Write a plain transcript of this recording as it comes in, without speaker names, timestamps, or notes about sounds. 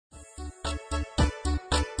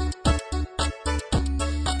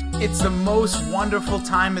It's the most wonderful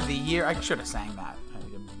time of the year. I should have sang that.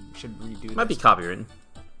 I should redo this. Might be copywritten.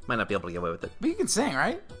 Might not be able to get away with it. But you can sing,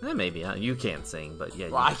 right? Maybe. You can't sing, but yeah.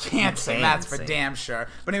 Well, I can't sing. That's for damn sure.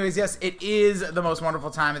 But anyways, yes, it is the most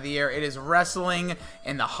wonderful time of the year. It is wrestling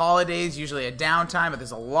in the holidays, usually a downtime, but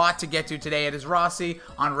there's a lot to get to today. It is Rossi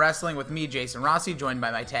on Wrestling with me, Jason Rossi, joined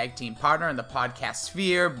by my tag team partner in the podcast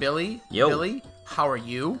sphere, Billy. Yo. Billy, how are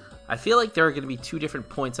you? I feel like there are going to be two different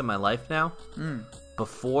points in my life now.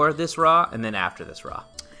 Before this Raw and then after this Raw.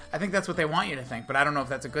 I think that's what they want you to think, but I don't know if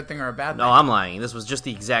that's a good thing or a bad thing. No, I'm lying. This was just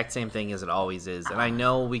the exact same thing as it always is. And I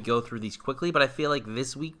know we go through these quickly, but I feel like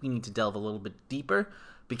this week we need to delve a little bit deeper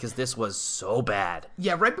because this was so bad.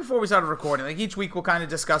 Yeah, right before we started recording, like each week we'll kind of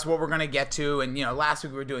discuss what we're going to get to. And, last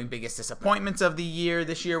week we were doing biggest disappointments of the year.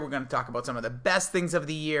 This year we're going to talk about some of the best things of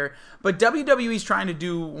the year. But WWE's trying to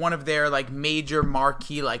do one of their, major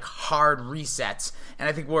marquee, hard resets. And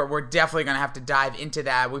I think we're definitely going to have to dive into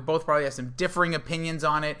that. We both probably have some differing opinions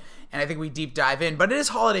on it. And I think we deep dive in. But it is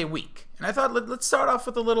holiday week. And I thought, let's start off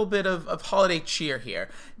with a little bit of holiday cheer here.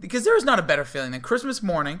 Because there is not a better feeling than Christmas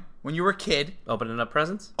morning, when you were a kid. Opening up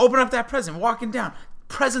presents? Open up that present, walking down.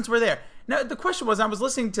 Presents were there. Now, the question was, I was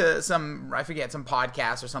listening to some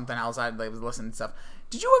podcast or something else. I was listening to stuff.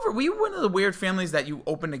 Were you one of the weird families that you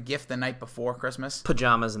opened a gift the night before Christmas?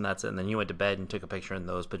 Pajamas and that's it. And then you went to bed and took a picture in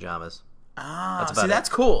those pajamas. That's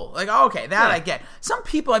cool. I get. Some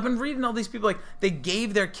people, I've been reading all these people, they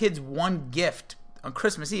gave their kids one gift on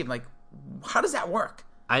Christmas Eve. How does that work?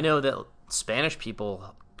 I know that Spanish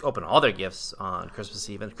people open all their gifts on Christmas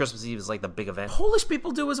Eve, and Christmas Eve is the big event. Polish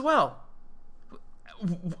people do as well.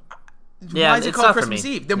 Yeah, why is it it's called not Christmas for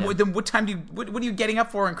me. Eve? Then what time what are you getting up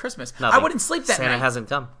for on Christmas? Nothing. I wouldn't sleep that night. Santa hasn't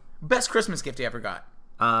come. Best Christmas gift you ever got?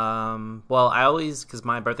 Well, I always, because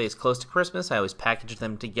my birthday is close to Christmas, I always package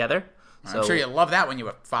them together. I'm sure you loved that when you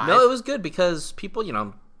were 5. No, it was good because people,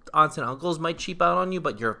 aunts and uncles might cheap out on you,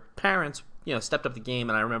 but your parents, stepped up the game,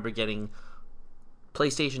 and I remember getting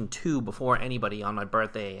PlayStation 2 before anybody on my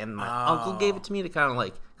birthday, and my uncle gave it to me to kind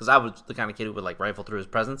of because I was the kind of kid who would rifle through his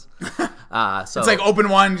presents. So it's open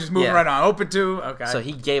one, just moving right on. Open 2, okay. So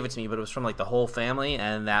he gave it to me, but it was from the whole family,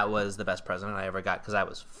 and that was the best present I ever got because I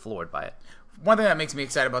was floored by it. One thing that makes me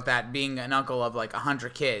excited about that, being an uncle of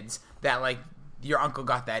 100 kids, that your uncle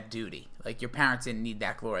got that duty. Your parents didn't need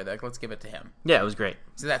that glory. Let's give it to him. Yeah, it was great.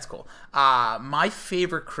 So that's cool. My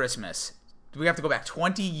favorite Christmas, we have to go back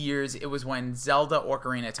 20 years. It was when Zelda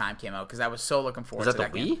Ocarina of Time came out, because I was so looking forward to that. Was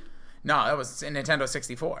that the Wii? Game. No, that was in Nintendo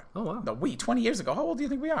 64. Oh, wow. The Wii, 20 years ago. How old do you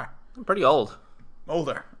think we are? I'm pretty old.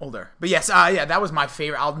 Older. But yes, that was my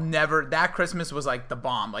favorite. That Christmas was the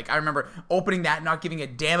bomb. I remember opening that, not giving a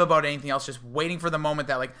damn about anything else, just waiting for the moment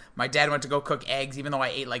that my dad went to go cook eggs, even though I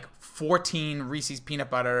ate 14 Reese's peanut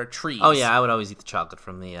butter trees. Oh yeah, I would always eat the chocolate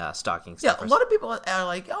from the stocking stuffers. Yeah, a lot of people are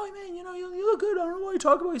like, oh man, you look good. I don't know why you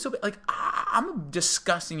talk about you so bad. I'm a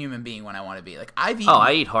disgusting human being when I want to be. I've eaten. Oh,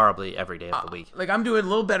 I eat horribly every day of the week. I'm doing a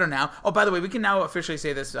little better now. Oh, by the way, we can now officially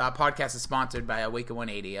say this podcast is sponsored by Awaken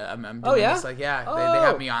 180. I'm doing this They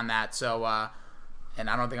have me on that, so and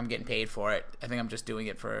I don't think I'm getting paid for it. I think I'm just doing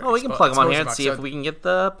it for. Oh, we can plug them on here and see if we can get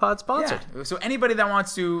the pod sponsored. Yeah. So anybody that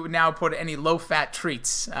wants to now put any low-fat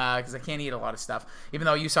treats, because I can't eat a lot of stuff. Even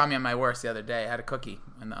though you saw me on my worst the other day, I had a cookie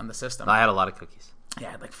on the system. I had a lot of cookies. Yeah,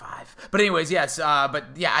 I had 5. But anyways, yes. But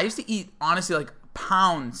yeah, I used to eat honestly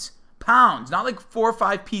pounds, not 4 or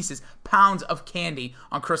 5 pieces, pounds of candy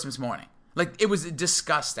on Christmas morning. It was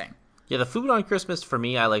disgusting. Yeah, the food on Christmas for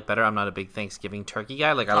me I like better. I'm not a big Thanksgiving turkey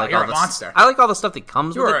guy. You're a monster. I like all the stuff that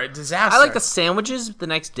comes with it. You're a disaster. I like the sandwiches the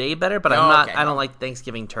next day better, but I don't like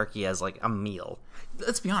Thanksgiving turkey as a meal.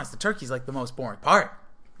 Let's be honest, the turkey's the most boring part.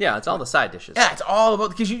 Yeah, it's all the side dishes. Yeah, it's all about,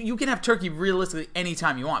 because you can have turkey realistically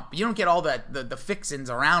anytime you want, but you don't get all the fixins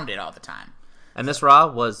around it all the time. And this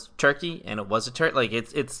Raw was turkey, and it was a turkey.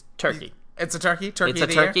 It's turkey. It's a turkey? Turkey It's a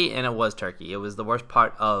turkey, and it was turkey. It was the worst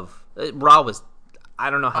part of... Raw was... I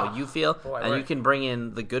don't know how you feel, and you can bring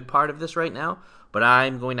in the good part of this right now, but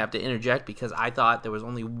I'm going to have to interject because I thought there was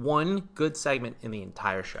only one good segment in the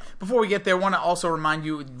entire show. Before we get there, I want to also remind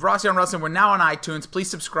you, Rossi on Wrestling, we're now on iTunes. Please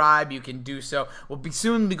subscribe. You can do so. We'll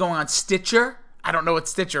soon be going on Stitcher. I don't know what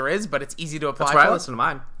Stitcher is, but it's easy to apply That's where I listen to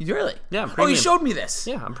mine. You really? Yeah, I'm premium. Oh, you showed me this.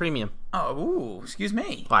 Yeah, I'm premium. Oh, ooh, excuse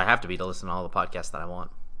me. Well, I have to be to listen to all the podcasts that I want.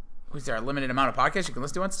 Is there a limited amount of podcasts you can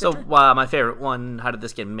listen to on Stitcher? So, my favorite one, How Did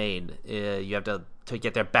This Get Made? You have to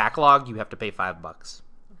get their backlog, you have to pay $5.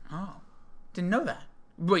 Oh, didn't know that.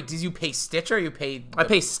 Wait, did you pay Stitcher or you paid... I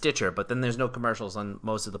pay Stitcher, but then there's no commercials on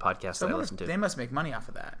most of the podcasts that I listen to. They must make money off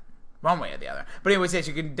of that. one way or the other. But anyways, yes,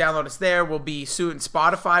 you can download us there. We'll be soon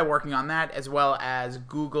Spotify, working on that, as well as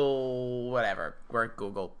Google, whatever, where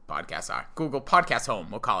Google Podcasts are. Google Podcast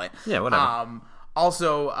Home, we'll call it. Yeah, whatever.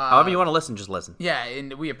 Also, however you want to listen, just listen. Yeah,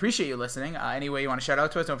 and we appreciate you listening. Any way you want to shout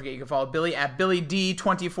out to us, don't forget you can follow Billy at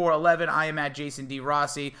BillyD2411. I am at Jason D.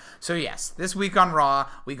 Rossi. So yes, this week on Raw,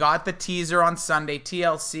 we got the teaser on Sunday,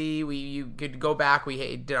 TLC. You could go back.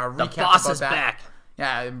 We did our recap. The boss about is that. Back.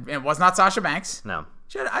 Yeah, it was not Sasha Banks. No.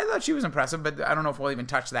 I thought she was impressive, but I don't know if we'll even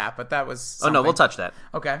touch that. But that was something. Oh no, we'll touch that.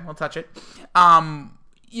 Okay, we'll touch it.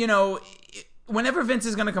 Whenever Vince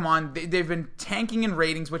is going to come on, they've been tanking in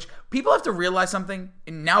ratings, which people have to realize something.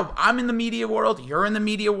 And now I'm in the media world, you're in the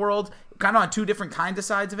media world, kind of on two different kinds of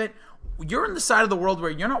sides of it. You're in the side of the world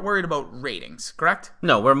where you're not worried about ratings, correct?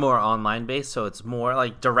 No, we're more online based, so it's more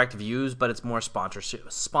like direct views, but it's more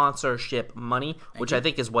sponsorship money, which I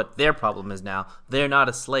think is what their problem is now. They're not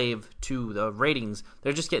a slave to the ratings.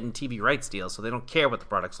 They're just getting TV rights deals, so they don't care what the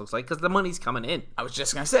product looks like because the money's coming in. I was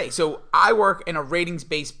just going to say, so I work in a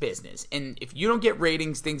ratings-based business, and if you don't get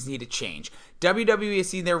ratings, things need to change. WWE has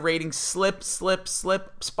seen their ratings slip,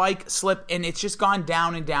 spike, slip, and it's just gone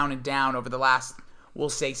down and down and down over the last, we'll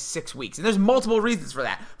say, 6 weeks. And there's multiple reasons for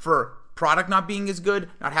that. For product not being as good,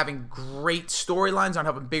 not having great storylines, not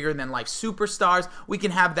having bigger-than-life superstars. We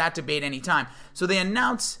can have that debate anytime. So they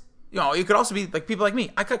announce, it could also be like people like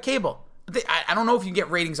me. I cut cable. I don't know if you can get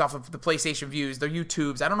ratings off of the PlayStation views, their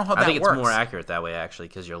YouTubes. I don't know how that works. I think it's more accurate that way, actually,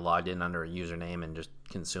 because you're logged in under a username and just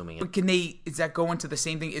consuming it. But is that go into the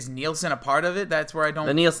same thing? Is Nielsen a part of it? That's where I don't...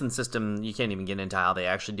 The Nielsen system, you can't even get into how they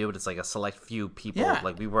actually do it. It's like a select few people. Yeah.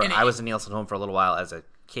 Like I was in Nielsen Home for a little while as a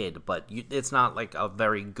kid, but it's not like a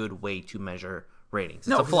very good way to measure ratings.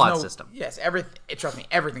 It's a flawed system. Yes, trust me,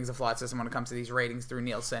 everything's a flawed system when it comes to these ratings through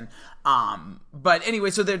Nielsen. But anyway,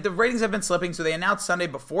 so the ratings have been slipping. So they announced Sunday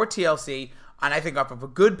before TLC, and I think off of a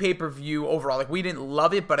good pay-per-view overall. Like, we didn't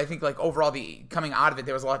love it, but I think, like, overall, coming out of it,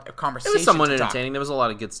 there was a lot of conversation. It was somewhat entertaining. There was a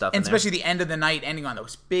lot of good stuff and especially the end of the night, ending on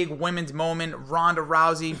those big women's moment. Ronda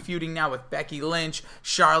Rousey feuding now with Becky Lynch.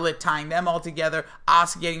 Charlotte tying them all together.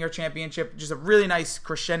 Asuka getting her championship. Just a really nice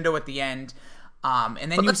crescendo at the end.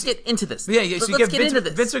 And then let's get into this. Yeah. So you get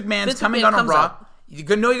Vince McMahon's coming on Raw. You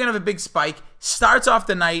know you're gonna have a big spike. Starts off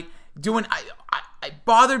the night doing. It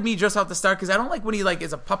bothered me just off the start because I don't like when he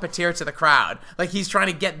is a puppeteer to the crowd. Like he's trying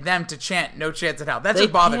to get them to chant "No chance in hell." That's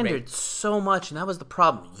what bothered me. They pandered so much, and that was the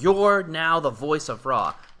problem. You're now the voice of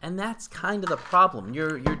Raw, and that's kind of the problem.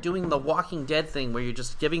 You're doing the Walking Dead thing where you're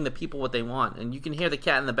just giving the people what they want, and you can hear the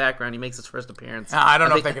cat in the background. He makes his first appearance. I don't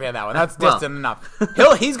know if they can hear that one. That's distant enough.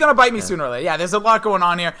 He's gonna bite me sooner or later. Yeah, there's a lot going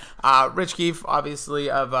on here. Rich Keefe,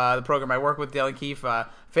 obviously of the program I work with, Dylan Keefe,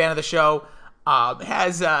 fan of the show.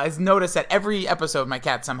 Has noticed that every episode my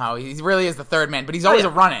cat somehow he really is the third man, but he's always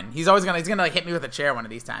running. He's gonna hit me with a chair one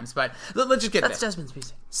of these times. But let's just get That's this. Desmond's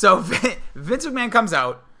music. So Vince McMahon comes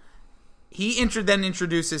out. He then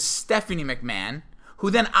introduces Stephanie McMahon,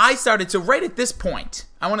 who then I started. So right at this point,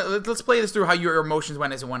 let's play this through how your emotions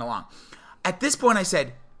went as it went along. At this point, I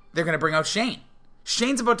said they're gonna bring out Shane.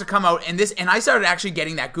 Shane's about to come out, and I started actually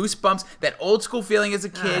getting that goosebumps, that old school feeling as a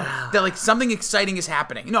kid, that something exciting is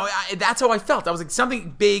happening. That's how I felt. I was like,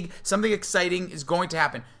 something big, something exciting is going to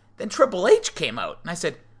happen. Then Triple H came out, and I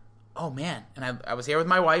said, oh man. And I was here with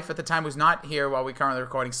my wife at the time, who's not here while we currently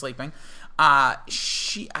recording, sleeping. I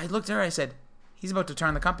looked at her, I said, he's about to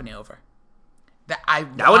turn the company over. That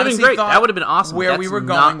would have been great. That would have been awesome. Where we were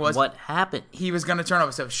going was what happened. He was going to turn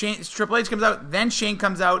over. So Triple H comes out, then Shane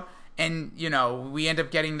comes out. And, we end up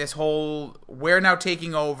getting this whole, we're now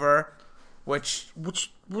taking over, which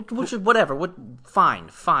whatever.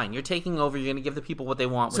 Fine. You're taking over. You're going to give the people what they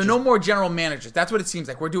want. So no more general managers. That's what it seems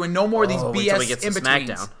like. We're doing no more of these BS in-betweens.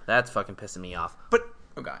 SmackDown. That's fucking pissing me off.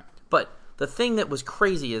 Okay. But the thing that was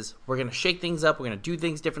crazy is we're going to shake things up. We're going to do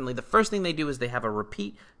things differently. The first thing they do is they have a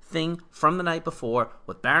repeat thing from the night before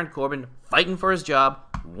with Baron Corbin fighting for his job.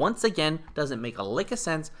 Once again, doesn't make a lick of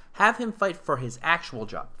sense. Have him fight for his actual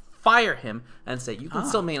job. Fire him and say you can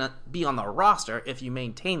still be on the roster if you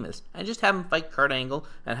maintain this, and just have him fight Kurt Angle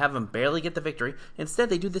and have him barely get the victory.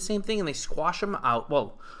 Instead, they do the same thing and they squash him out.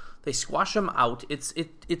 Well, they squash him out.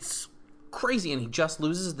 It's crazy, and he just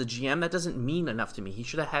loses the GM. That doesn't mean enough to me. He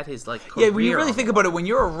should have had his career. When you really think about it, when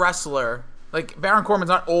you're a wrestler, Baron Corbin's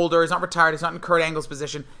not older, he's not retired, he's not in Kurt Angle's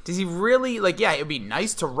position. Does he really it would be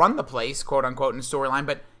nice to run the place, quote unquote, in the storyline,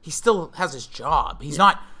 but he still has his job. He's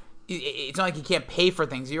not. It's not like he can't pay for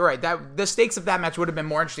things. You're right. The stakes of that match would have been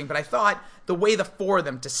more interesting. But I thought the way the four of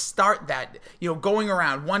them to start that, going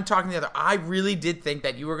around, one talking to the other, I really did think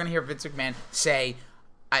that you were going to hear Vince McMahon say,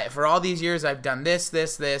 for all these years, I've done this.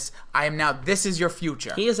 I am now. This is your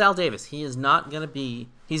future. He is Al Davis. He is not going to be.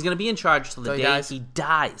 He's going to be in charge till the day he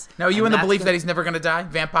dies. Now, are you in the belief that he's never going to die?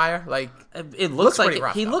 Vampire? Like, it looks like pretty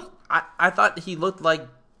rough, he though. looked. I thought he looked like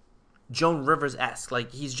Joan Rivers-esque. Like,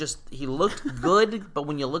 he looked good, but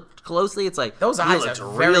when you look closely, it's like those eyes are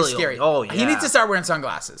very really scary. Oh, yeah. He needs to start wearing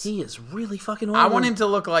sunglasses. He is really fucking old. I want him to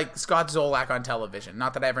look like Scott Zolak on television.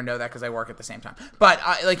 Not that I ever know that because I work at the same time. But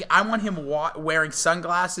I want him wearing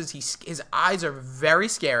sunglasses. His eyes are very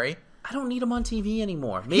scary. I don't need him on TV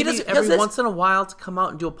anymore. Maybe every once in a while to come out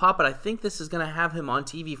and do a pop, but I think this is going to have him on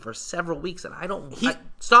TV for several weeks, and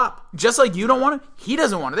stop. Just like you don't want to, he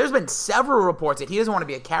doesn't want to. There's been several reports that he doesn't want to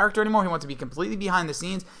be a character anymore. He wants to be completely behind the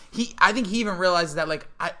scenes. I think he even realizes that, like,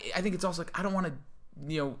 I think it's also like, I don't want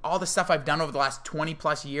to, all the stuff I've done over the last 20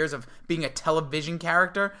 plus years of being a television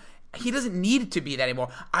character. He doesn't need to be that anymore.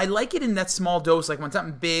 I like it in that small dose, like when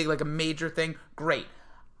something big, like a major thing, great.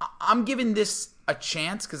 I'm giving this a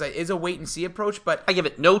chance because it is a wait and see approach, but I give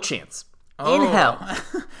it no chance. In hell.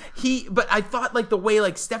 But I thought, like, the way,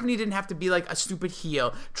 like, Stephanie didn't have to be, like, a stupid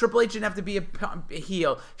heel. Triple H didn't have to be a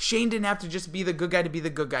heel. Shane didn't have to just be the good guy to be the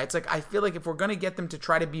good guy. It's like, I feel like if we're going to get them to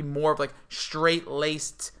try to be more of, like,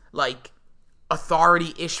 straight-laced, like,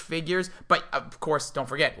 authority-ish figures, but, of course, don't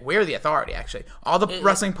forget, we're the authority, actually. All the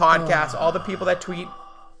wrestling podcasts, all the people that tweet,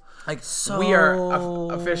 like, we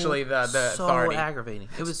are officially the authority. So aggravating.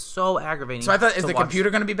 It was so aggravating. So I thought, is the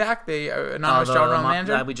computer going to be back? The anonymous general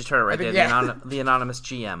manager? We just heard it right there. Yeah. The anonymous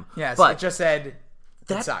GM. Yes, but it just said,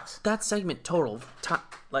 it sucks. That segment total,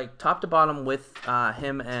 top to bottom with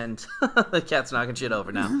him and the cat's knocking shit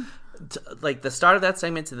over now. Like, the start of that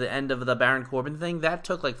segment to the end of the Baron Corbin thing, that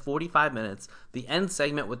took like 45 minutes. The end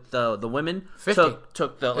segment with the women 50.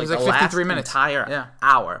 took the like the 53 last minutes. Entire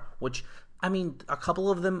hour, which, I mean, a couple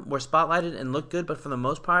of them were spotlighted and looked good, but for the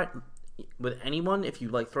most part, with anyone, if you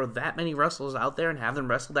like throw that many wrestlers out there and have them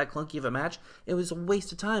wrestle that clunky of a match, it was a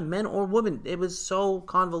waste of time, men or women. It was so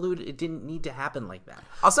convoluted; it didn't need to happen like that.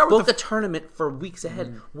 I'll start with the tournament for weeks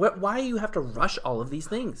ahead. Why do you have to rush all of these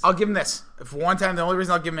things? I'll give them this. If one time, the only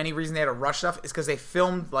reason I'll give them any reason they had to rush stuff is because they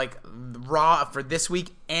filmed, like, Raw for this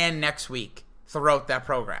week and next week throughout that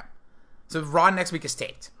program. So Raw next week is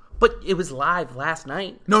taped. But it was live last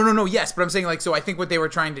night. No, yes. But I'm saying, like, so I think what they were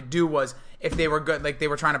trying to do was, if they were good, like, they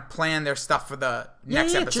were trying to plan their stuff for the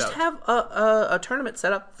next episode. Just have a tournament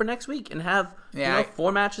set up for next week and have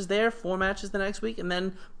 4 matches there, 4 matches the next week, and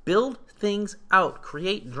then build things out.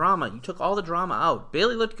 Create drama. You took all the drama out.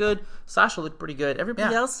 Bayley looked good. Sasha looked pretty good.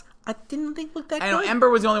 Everybody else, I didn't think looked that good. I know Ember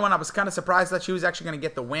was the only one I was kind of surprised that she was actually going to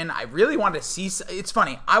get the win. I really wanted to see. It's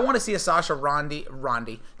funny. I want to see a Sasha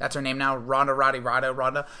Rondi. That's her name now.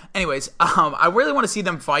 Ronda. Anyways, I really want to see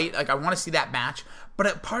them fight. Like, I want to see that match.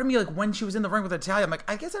 But part of me, like, when she was in the ring with Natalya, I'm like,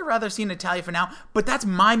 I guess I'd rather see Natalya for now. But that's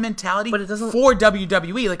my mentality for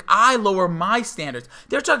WWE. Like, I lower my standards.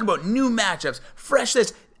 They're talking about new matchups, fresh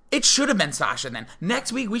this. It should have been Sasha then.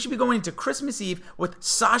 Next week, we should be going into Christmas Eve with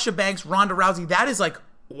Sasha Banks, Ronda Rousey. That is like,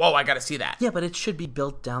 whoa, I got to see that. Yeah, but it should be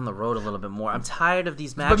built down the road a little bit more. I'm tired of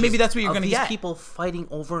these matches. But maybe that's what you're going to get. These people fighting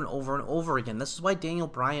over and over and over again. This is why Daniel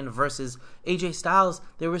Bryan versus AJ Styles,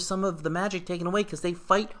 there was some of the magic taken away because they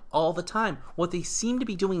fight all the time. What they seem to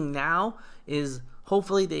be doing now is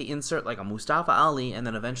hopefully they insert like a Mustafa Ali, and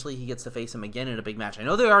then eventually he gets to face him again in a big match. I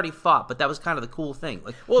know they already fought, but that was kind of the cool thing.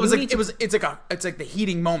 Like, well, it's like the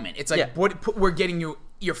heating moment. It's like we're getting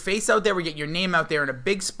your face out there, we get your name out there in a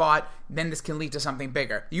big spot, then this can lead to something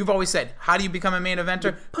bigger. You've always said, how do you become a main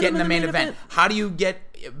eventer? Get in the main event. How do you get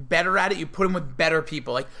better at it? You put him with better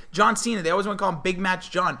people. Like John Cena, they always want to call him Big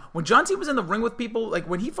Match John. When John Cena was in the ring with people, like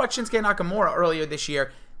when he fought Shinsuke Nakamura earlier this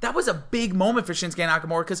year, that was a big moment for Shinsuke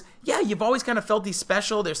Nakamura because, you've always kind of felt he's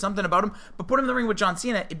special. There's something about him. But put him in the ring with John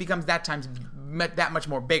Cena, it becomes that much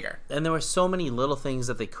more bigger. And there were so many little things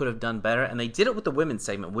that they could have done better. And they did it with the women's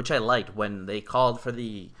segment, which I liked when they called for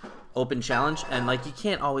the open challenge. And, like, you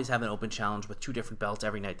can't always have an open challenge with 2 different belts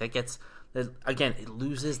every night. That gets, again, it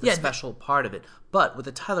loses the special part of it. But with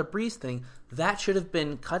the Tyler Breeze thing, that should have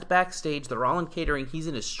been cut backstage. They're all in catering. He's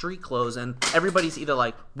in his street clothes. And everybody's either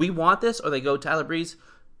like, we want this, or they go, Tyler Breeze,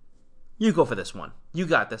 you go for this one. You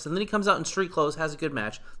got this. And then he comes out in street clothes, has a good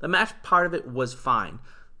match. The match part of it was fine.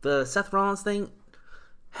 The Seth Rollins thing,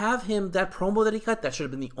 have him, that promo that he cut, that should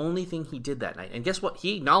have been the only thing he did that night. And guess what?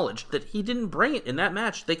 He acknowledged that he didn't bring it in that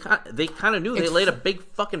match. They kind of knew they laid a big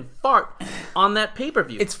fucking fart on that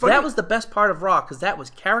pay-per-view. It's funny. That was the best part of Raw, because that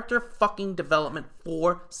was character fucking development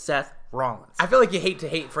for Seth Rollins. I feel like you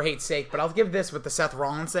hate for hate's sake, but I'll give this with the Seth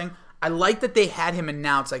Rollins thing. I like that they had him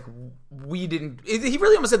announce like we didn't. He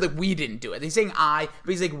really almost said like we didn't do it. He's saying but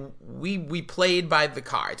he's like we played by the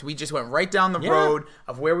cards. We just went right down the road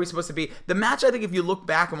of where we're supposed to be. The match, I think, if you look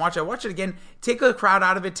back and watch it again, take the crowd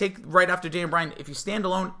out of it. Take right after Daniel Bryan. If you stand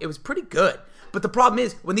alone, it was pretty good. But the problem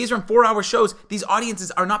is, when these are in 4-hour shows, these audiences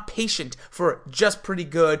are not patient for just pretty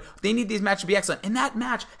good. They need these matches to be excellent. And that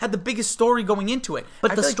match had the biggest story going into it.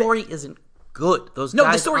 But the story isn't good.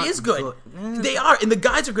 The story is good. They are, and the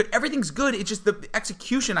guys are good. Everything's good. It's just the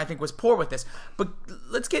execution, I think, was poor with this. But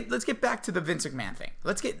let's get back to the Vince McMahon thing.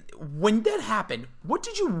 When that happened, what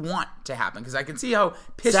did you want to happen? Because I can see how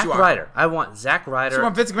pissed you are. Zack Ryder. I want Zack Ryder. So you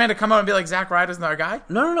want Vince McMahon to come out and be like, Zack Ryder's not our guy?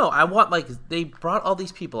 No. I want, like, they brought all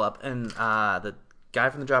these people up, and the guy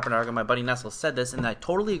from the Drop and Argo, my buddy Nestle, said this, and I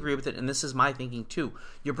totally agree with it, and this is my thinking too.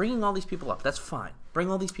 You're bringing all these people up. That's fine. Bring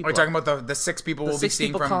all these people up. We're talking about the 6 people we'll be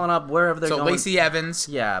seeing from... calling up wherever they're going. So Lacey Evans,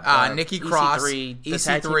 Nikki Cross,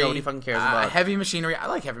 EC3, nobody fucking cares about. Heavy Machinery. I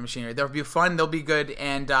like Heavy Machinery. They'll be fun. They'll be good.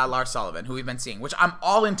 And Lars Sullivan, who we've been seeing, which I'm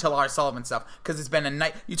all into Lars Sullivan stuff because it's been a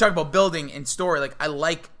night. You talk about building and story. Like, I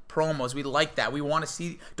like promos. We like that. We want to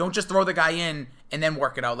see... Don't just throw the guy in and then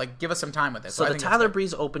work it out. Like, give us some time with it. So the Tyler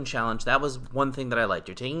Breeze Open Challenge, that was one thing that I liked.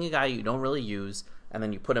 You're taking a guy you don't really use, and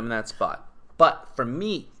then you put him in that spot. But for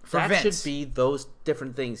me, that should be those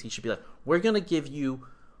different things. He should be like, we're going to give you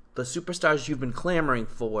the superstars you've been clamoring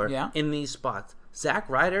for in these spots. Zack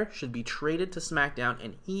Ryder should be traded to SmackDown,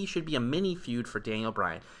 and he should be a mini feud for Daniel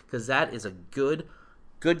Bryan, because that is a good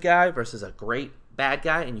guy versus a great bad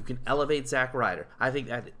guy, and you can elevate Zack Ryder. I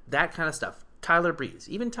think that kind of stuff. Tyler Breeze,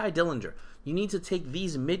 even Ty Dillinger. You need to take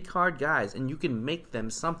these mid-card guys and you can make them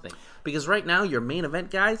something. Because right now, your main event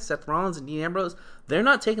guys, Seth Rollins and Dean Ambrose, they're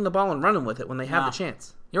not taking the ball and running with it when they have the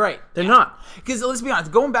chance. You're right. They're not. Because let's be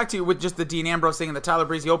honest, going back to with just the Dean Ambrose thing and the Tyler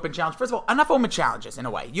Breeze Open Challenge, first of all, enough open challenges in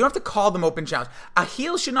a way. You don't have to call them open challenge. A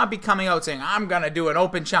heel should not be coming out saying, I'm going to do an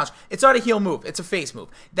open challenge. It's not a heel move. It's a face move.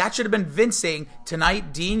 That should have been Vince saying,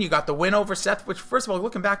 tonight, Dean, you got the win over Seth, which, first of all,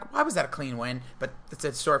 looking back, why was that a clean win? But it's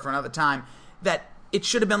a story for another time. That it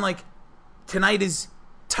should have been like, tonight is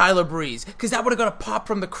Tyler Breeze, because that would have got a pop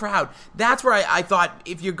from the crowd. That's where I thought,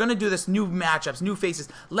 if you're going to do this, new matchups, new faces,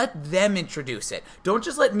 let them introduce it. Don't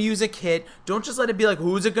just let music hit. Don't just let it be like,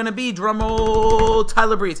 who's it going to be? Drumroll,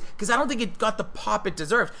 Tyler Breeze. Because I don't think it got the pop it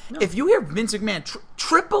deserved. No. If you hear Vince McMahon,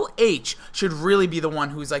 Triple H should really be the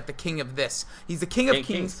one who's like the king of this. He's the king of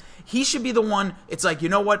kings. He should be the one. It's like, you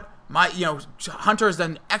know what? Hunter has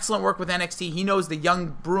done excellent work with NXT. He knows the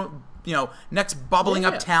young next bubbling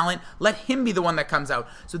up talent. Let him be the one that comes out.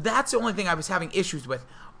 So that's the only thing I was having issues with.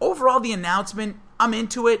 Overall, the announcement, I'm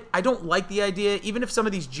into it. I don't like the idea. Even if some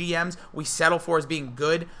of these GMs we settle for as being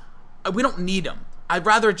good, we don't need them. I'd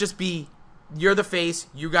rather it just be, you're the face,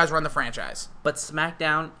 you guys run the franchise. But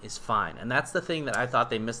SmackDown is fine. And that's the thing that I thought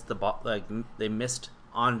they missed they missed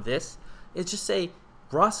on this. Is just say,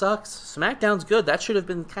 Raw sucks. SmackDown's good. That should have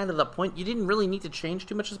been kind of the point. You didn't really need to change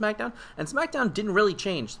too much of SmackDown, and SmackDown didn't really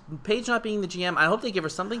change. Paige not being the GM, I hope they give her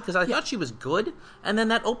something, because I thought she was good. And then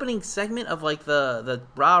that opening segment of like the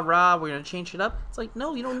rah, we're going to change it up. It's like,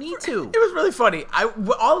 no, you don't need to. It was really funny.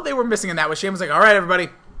 All they were missing in that was Shane was like, all right, everybody.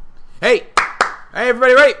 Hey,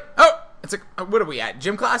 everybody, ready? Oh, it's like, what are we at?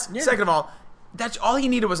 Gym class? Yeah. Second of all, that's all he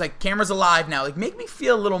needed was like, camera's alive now. Like, make me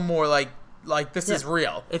feel a little more like this is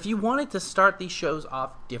real. If you wanted to start these shows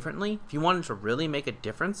off differently, if you wanted to really make a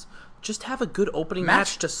difference, just have a good opening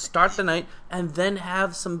match to start the night, and then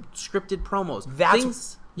have some scripted promos.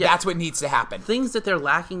 That's what needs to happen. Things that they're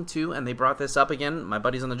lacking too, and they brought this up again, my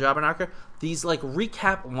buddies on the Jobber Knocker, these like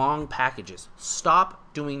recap long packages.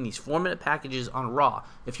 Stop doing these 4-minute packages on Raw.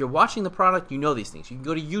 If you're watching the product, you know these things. You can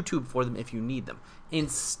go to YouTube for them if you need them.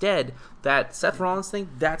 Instead, that Seth Rollins thing,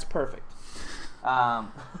 that's perfect.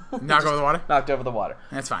 Knocked over the water? Knocked over the water.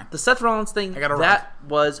 That's fine. The Seth Rollins thing, that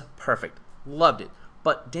was perfect. Loved it.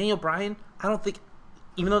 But Daniel Bryan, I don't think,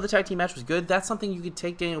 even though the tag team match was good, that's something you could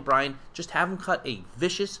take Daniel Bryan, just have him cut a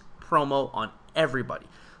vicious promo on everybody.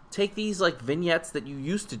 Take these like vignettes that you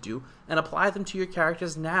used to do and apply them to your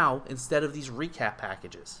characters now instead of these recap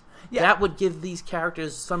packages. Yeah. That would give these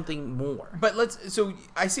characters something more. But so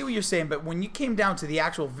I see what you're saying, but when you came down to the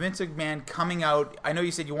actual Vince McMahon coming out, I know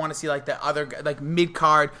you said you want to see like the other, like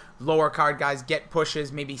mid-card, lower-card guys get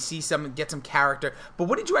pushes, maybe get some character. But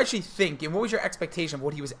what did you actually think, and what was your expectation of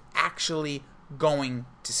what he was actually going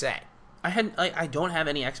to say? I don't have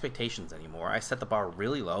any expectations anymore. I set the bar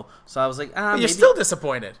really low, so I was like, but you're still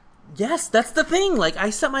disappointed. Yes, that's the thing. Like,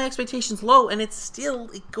 I set my expectations low, and it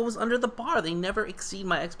goes under the bar. They never exceed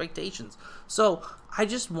my expectations. So I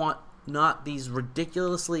just want not these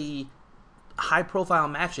ridiculously high-profile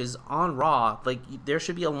matches on Raw, like, there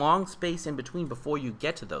should be a long space in between before you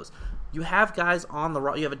get to those. You have guys on the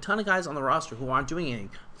you have a ton of guys on the roster who aren't doing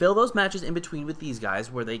anything. Fill those matches in between with these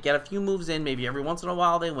guys where they get a few moves in, maybe every once in a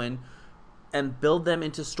while they win, and build them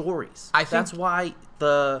into stories. I think that's why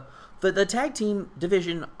the tag team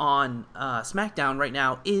division on SmackDown right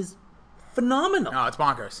now is phenomenal. No, it's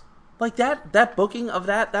bonkers. Like that booking of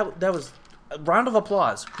that was a round of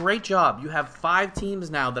applause. Great job. You have 5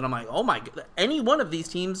 teams now that I'm like, oh my god. Any one of these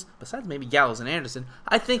teams, besides maybe Gallows and Anderson,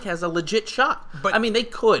 I think has a legit shot. But I mean, they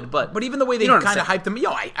could, but even the way they kind of hyped them,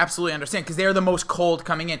 I absolutely understand because they're the most cold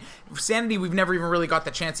coming in. Sanity, we've never even really got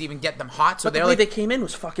the chance to even get them hot. So but the way they came in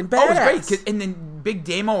was fucking badass. Oh, it was great. And then Big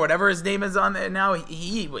Damo, whatever his name is on there now,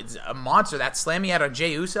 he was a monster. That slam he had on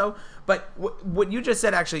Jey Uso. But what you just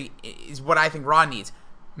said actually is what I think Raw needs.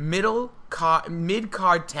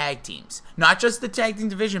 Mid-card tag teams. Not just the tag team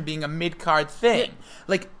division being a mid-card thing. Yeah.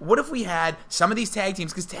 Like, what if we had some of these tag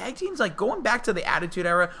teams? Because tag teams, like, going back to the Attitude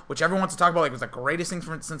Era, which everyone wants to talk about, like, was the greatest thing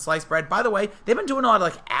since sliced bread. By the way, they've been doing a lot of,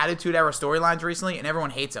 like, Attitude Era storylines recently, and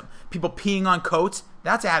everyone hates them. People peeing on coats,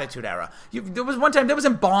 that's Attitude Era. There was one time, there was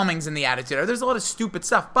embalmings in the Attitude Era. There's a lot of stupid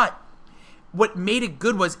stuff, but what made it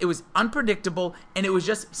good was it was unpredictable and it was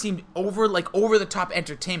just seemed over the top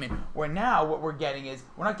entertainment. Where now what we're getting is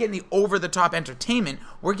we're not getting the over the top entertainment.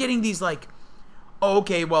 We're getting these like, oh,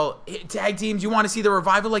 okay, well, tag teams. You want to see the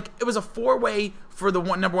Revival? Like it was a 4-way for the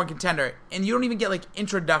number one contender, and you don't even get like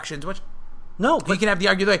introductions. Which no, but you can have the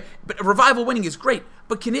argument. But Revival winning is great.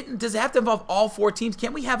 But does it have to involve all 4 teams?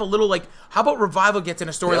 Can't we have a little like? How about Revival gets in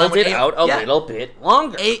a storyline? Build it out a little bit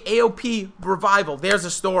longer. AOP Revival. There's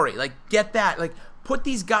a story. Like get that. Like put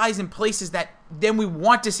these guys in places that then we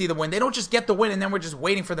want to see the win. They don't just get the win and then we're just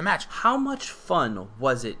waiting for the match. How much fun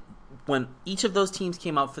was it when each of those teams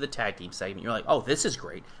came out for the tag team segment? You're like, oh, this is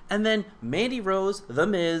great. And then Mandy Rose, The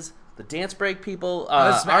Miz, the Dance Break people,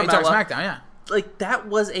 SmackDown, yeah. Like that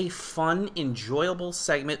was a fun, enjoyable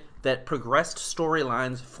segment that progressed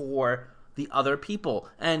storylines for the other people,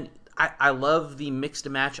 and I love the mixed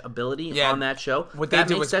match ability on that show. What they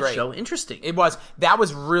did was that great. Show interesting. That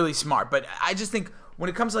was really smart, but I just think when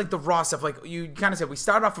it comes to like the Raw stuff, like you kind of said, we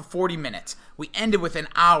started off with 40 minutes. We ended with an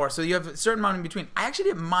hour, so you have a certain amount in between. I actually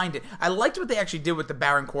didn't mind it. I liked what they actually did with the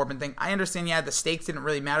Baron Corbin thing. I understand, the stakes didn't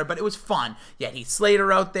really matter, but it was fun. You had Heath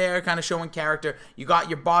Slater out there kind of showing character. You got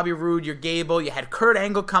your Bobby Roode, your Gable. You had Kurt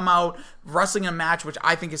Angle come out, wrestling a match, which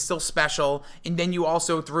I think is still special. And then you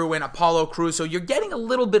also threw in Apollo Crews. So you're getting a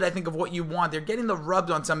little bit, I think, of what you want. They're getting the rubs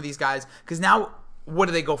on some of these guys, because now, what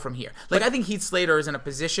do they go from here? Like, I think Heath Slater is in a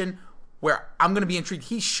position where I'm going to be intrigued.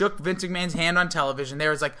 He shook Vince McMahon's hand on television.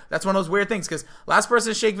 That's one of those weird things, because last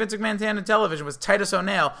person to shake Vince McMahon's hand on television was Titus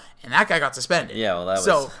O'Neil, and that guy got suspended. Yeah,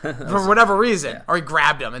 well, for whatever reason, or he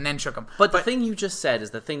grabbed him and then shook him. But the thing you just said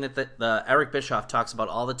is the thing that the Eric Bischoff talks about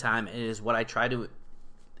all the time, and it is what I try to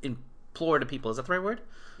implore to people. Is that the right word?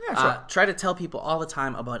 Yeah, sure. Try to tell people all the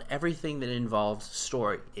time about everything that involves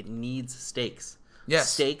story. It needs stakes.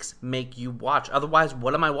 Yes. Stakes make you watch. Otherwise,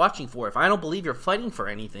 what am I watching for? If I don't believe you're fighting for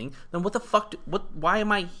anything, then what the fuck? Why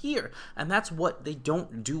am I here? And that's what they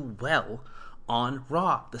don't do well on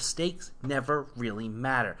Raw. The stakes never really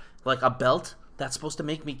matter. Like a belt, that's supposed to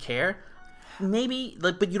make me care. Maybe,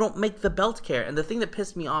 but you don't make the belt care. And the thing that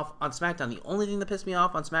pissed me off on SmackDown, the only thing that pissed me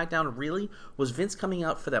off on SmackDown really was Vince coming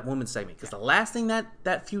out for that women's segment. Because the last thing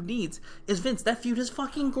that feud needs is Vince. That feud is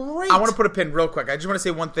fucking great. I want to put a pin real quick. I just want to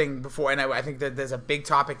say one thing before, and I think that there's a big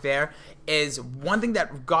topic there, is one thing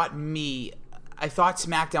that got me, I thought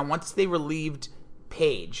SmackDown, once they relieved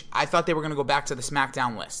Paige, I thought they were going to go back to the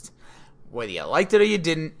SmackDown list. Whether you liked it or you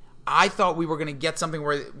didn't, I thought we were going to get something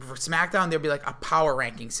where for SmackDown there'd be like a power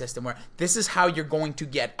ranking system where this is how you're going to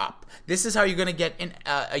get up. This is how you're going to get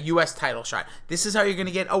a U.S. title shot. This is how you're going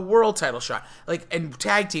to get a world title shot. Like, and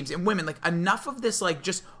tag teams and women. Like, enough of this, like,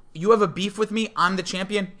 just you have a beef with me, I'm the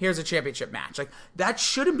champion, here's a championship match. Like, that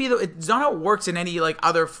shouldn't be it's not how it works in any, like,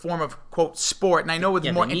 other form of, quote, sport. And I know with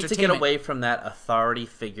more entertainment. They need to get away from that authority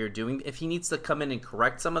figure doing, if he needs to come in and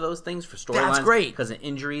correct some of those things for storylines. That's great. Because of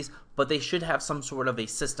injuries, but they should have some sort of a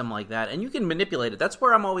system like that. And you can manipulate it. That's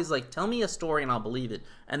where I'm always like, tell me a story and I'll believe it.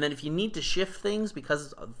 And then if you need to shift things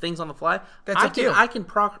because of things on the fly, I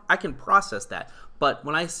can process that. But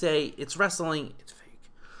when I say it's wrestling, it's fake.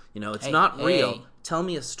 It's not real. Tell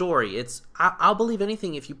me a story. I'll believe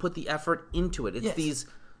anything if you put the effort into it. It's these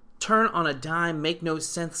turn on a dime, make no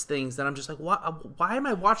sense things that I'm just like, why am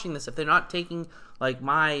I watching this if they're not taking like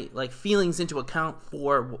my feelings into account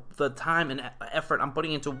for the time and effort I'm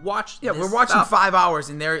putting into watch. Yeah, we're watching 5 hours,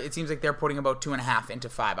 and it seems like they're putting about 2.5 into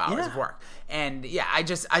 5 hours of work. And yeah, I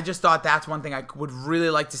just thought that's one thing I would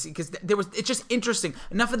really like to see, because it's just interesting.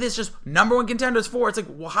 Enough of this just number one contenders for. It's like,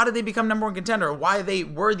 well, how did they become number one contender? Or why are they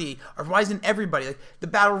worthy? Or why isn't everybody like the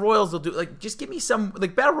battle royals? They'll do like, just give me some,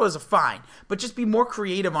 like, battle royals are fine, but just be more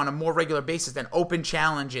creative on a more regular basis than open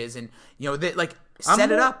challenges and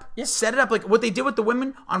set it up. Yeah. Set it up like what they did with the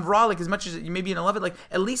women on Raw. Like, as much as you maybe in 11, like,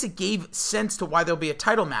 at least it gave sense to why there'll be a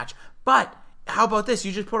title match. But how about this?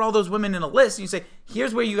 You just put all those women in a list and you say,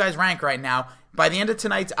 here's where you guys rank right now. By the end of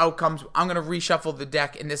tonight's outcomes, I'm going to reshuffle the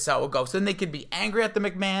deck, and this is how it will go. So then they could be angry at the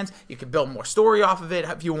McMahons. You could build more story off of it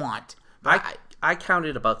if you want. But I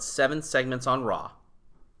counted about 7 segments on Raw,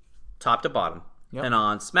 top to bottom. Yep. And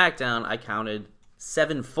on SmackDown, I counted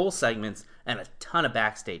 7 full segments and a ton of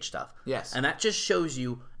backstage stuff. Yes. And that just shows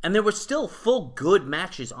you, and there were still full good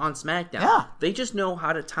matches on SmackDown. Yeah. They just know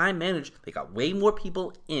how to time manage. They got way more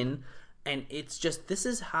people in, and it's just, this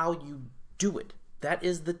is how you do it. That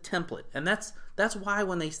is the template. And that's why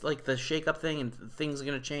when they, like, the shake-up thing and things are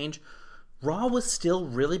going to change, Raw was still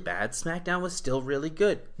really bad. SmackDown was still really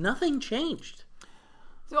good. Nothing changed.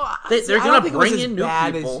 So, they're going to bring in new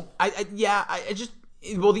people.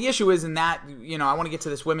 Well, the issue is in that, I want to get to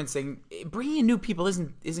this women's thing. Bringing in new people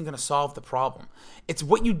isn't going to solve the problem. It's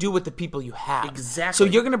what you do with the people you have. Exactly.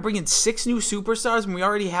 So you're going to bring in 6 new superstars when we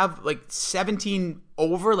already have like 17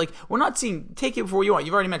 over. Like, we're not seeing, take it for what you want.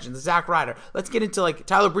 You've already mentioned the Zack Ryder. Let's get into like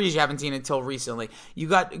Tyler Breeze. You haven't seen until recently. You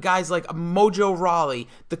got guys like Mojo Rawley,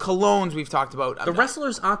 the Colognes we've talked about. The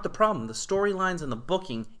wrestlers aren't the problem. The storylines and the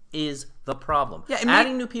booking is the problem. Yeah,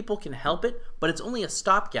 adding new people can help it, but it's only a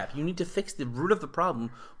stopgap. You need to fix the root of the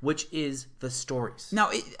problem, which is the stories.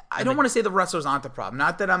 Now, I don't want to say the wrestlers aren't the problem.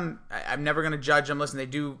 Not that I'm never going to judge them. Listen, they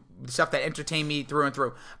do stuff that entertain me through and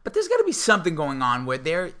through. But there's got to be something going on where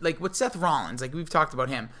they're, like with Seth Rollins, like we've talked about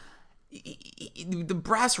him. The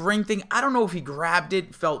brass ring thing, I don't know if he grabbed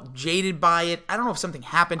it, felt jaded by it. I don't know if something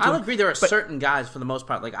happened to him. I'll agree there are certain guys, for the most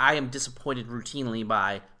part, like I am disappointed routinely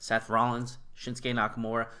by Seth Rollins, Shinsuke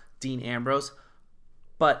Nakamura, Dean Ambrose,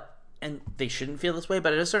 and they shouldn't feel this way,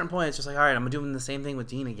 but at a certain point, it's just like, all right, I'm doing the same thing with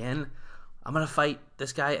Dean again. I'm going to fight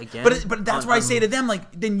this guy again. But that's why I say to them,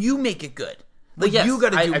 like, then you make it good. Like, yes, you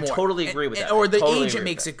got to do more. I totally agree with that. Or the agent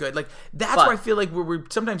makes it good. Like, that's why I feel like we're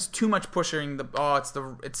sometimes too much pushing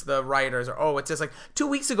it's the writers, or it's just like 2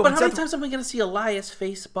 weeks ago. But how many times am I going to see Elias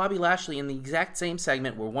face Bobby Lashley in the exact same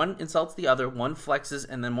segment where one insults the other, one flexes,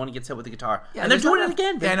 and then one gets hit with the guitar? Yeah, and they're doing it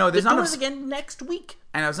again. Yeah, I know. They're doing it again next week.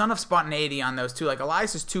 And there's not enough spontaneity on those two. Like,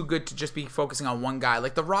 Elias is too good to just be focusing on one guy.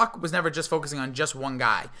 Like, The Rock was never just focusing on just one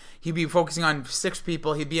guy. He'd be focusing on 6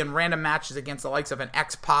 people. He'd be in random matches against the likes of an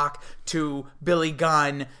X-Pac to Billy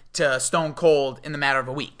Gunn to Stone Cold in the matter of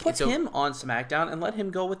a week. Put him on SmackDown and let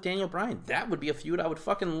him go with Daniel Bryan. That would be a feud I would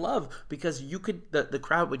fucking love, because the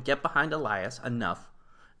crowd would get behind Elias enough,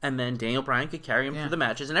 and then Daniel Bryan could carry him through the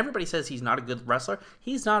matches. And everybody says he's not a good wrestler.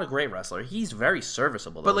 He's not a great wrestler. He's very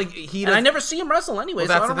serviceable, though. But like and I never see him wrestle anyway,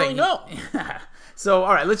 so I don't really know. So,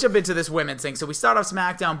 all right, let's jump into this women's thing. So we start off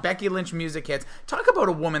SmackDown. Becky Lynch music hits. Talk about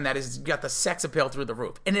a woman that has got the sex appeal through the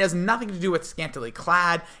roof. And it has nothing to do with scantily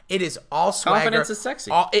clad. It is all swagger. Confidence is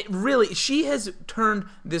sexy. She has turned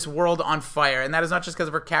this world on fire. And that is not just because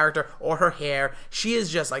of her character or her hair. She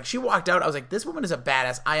is just like, she walked out. I was like, this woman is a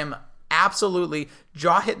badass. I am absolutely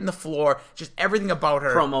jaw hitting the floor. Just everything about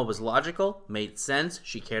her. Promo was logical, made sense.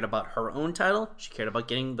 She cared about her own title. She cared about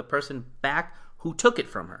getting the person back who took it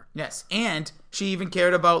from her. Yes, and she even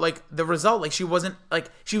cared about, like, the result. Like, she wasn't, like,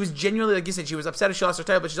 she was genuinely, like you said, she was upset if she lost her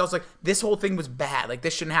title, but she's also like, this whole thing was bad. Like,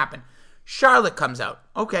 this shouldn't happen. Charlotte comes out.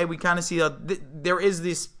 Okay, we kind of see there is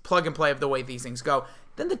this plug and play of the way these things go.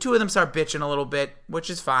 Then the two of them start bitching a little bit, which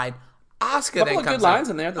is fine. Asuka then comes out. Couple of good lines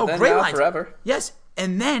in there. Great lines. Forever. Yes,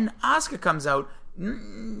 and then Asuka comes out,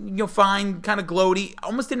 fine, kind of gloaty.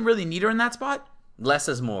 Almost didn't really need her in that spot. Less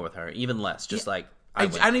is more with her. Even less. Just like... I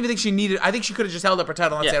don't even think she needed. I think she could have just held up her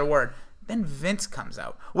title and said a word. Then Vince comes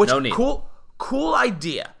out, which cool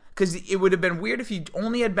idea, because it would have been weird if he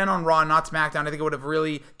only had been on Raw, not SmackDown. I think it would have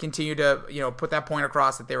really continued to put that point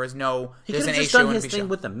across that there is no. He could have just done his thing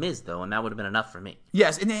with the Miz though, and that would have been enough for me.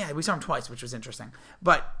 Yes, and we saw him twice, which was interesting.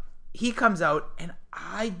 But he comes out, and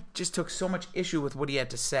I just took so much issue with what he had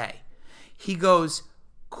to say. He goes,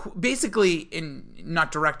 basically in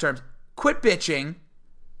not direct terms, quit bitching,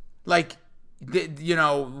 like.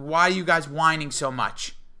 Why are you guys whining so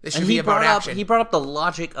much? This should be about action. He brought up the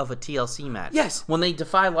logic of a TLC match. Yes. When they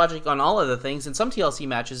defy logic on all other things, in some TLC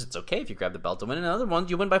matches, it's okay if you grab the belt to win. In other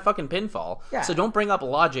ones, you win by fucking pinfall. Yeah. So don't bring up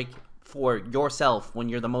logic for yourself when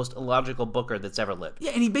you're the most illogical booker that's ever lived.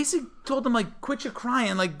 Yeah, and he basically told them, like, quit your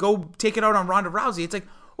crying, like, go take it out on Ronda Rousey. It's like,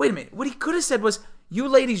 wait a minute. What he could have said was, you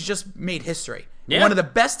ladies just made history. Yeah. One of the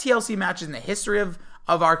best TLC matches in the history of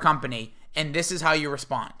our company, and this is how you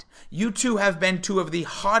respond. You two have been two of the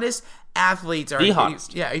hottest athletes. The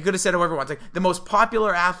hottest. Yeah, you could have said whoever wants. Like, the most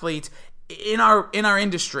popular athletes in our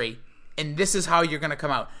industry, and this is how you're going to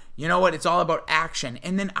come out. You know what? It's all about action.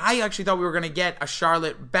 And then I actually thought we were going to get a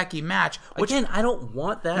Charlotte-Becky match. Which, again, I don't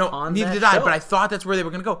want that on neither that did I, show. but I thought that's where they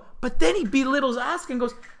were going to go. But then he belittles Asuka and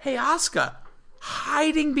goes, hey, Asuka,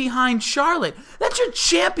 hiding behind Charlotte. That's your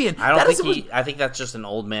champion. I think that's just an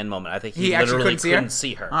old man moment. I think he actually literally couldn't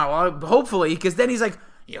see her. Oh, well, hopefully, because then he's like,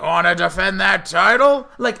 you want to defend that title?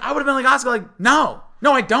 Like, I would have been like, Asuka, like, no,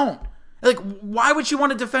 I don't. Like, why would she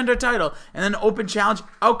want to defend her title? And then open challenge,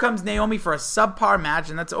 out comes Naomi for a subpar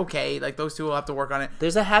match, and that's okay. Like, those two will have to work on it.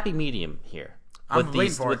 There's a happy medium here with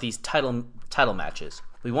these title matches.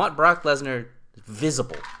 We want Brock Lesnar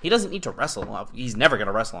visible. He doesn't need to wrestle. He's never going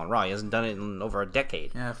to wrestle on Raw. He hasn't done it in over a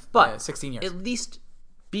decade. But 16 years. At least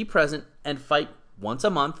be present and fight once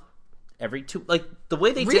a month, every two. Like the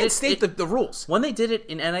way they reinstate the rules. When they did it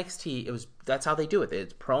in NXT, that's how they do it.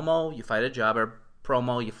 It's promo. You fight a jobber.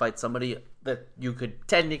 Promo, you fight somebody that you could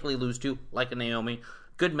technically lose to, like a Naomi.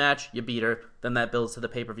 Good match, you beat her. Then that builds to the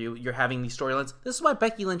pay-per-view. You're having these storylines. This is why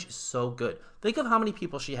Becky Lynch is so good. Think of how many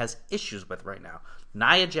people she has issues with right now.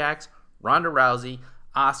 Nia Jax, Ronda Rousey,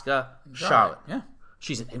 Asuka, Charlotte. Yeah.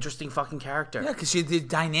 She's an interesting fucking character. Yeah, because she's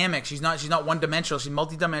dynamic. She's not one-dimensional. She's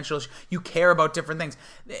multi-dimensional. You care about different things.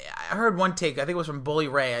 I heard one take, I think it was from Bully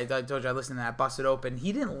Ray. I told you I listened to that, Busted Open.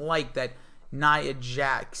 He didn't like that Nia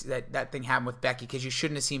Jax, that thing happened with Becky, because you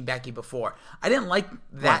shouldn't have seen Becky before. I didn't like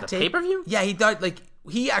that the pay-per-view? Yeah, he thought, like,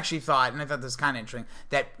 he actually thought, and I thought this was kind of interesting,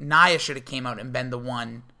 that Nia should have came out and been the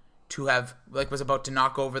one to have, like, was about to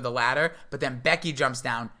knock over the ladder, but then Becky jumps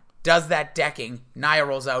down, does that decking, Nia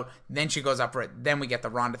rolls out, then she goes up for it, then we get the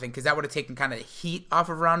Ronda thing, because that would have taken kind of the heat off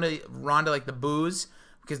of Ronda, like the boos,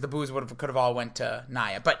 because the boos could have all went to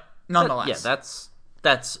Nia, but nonetheless.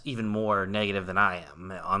 That's even more negative than I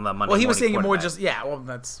am on the Monday. Well, he was saying it more just,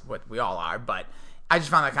 that's what we all are, but I just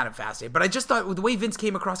found that kind of fascinating. But I just thought, with the way Vince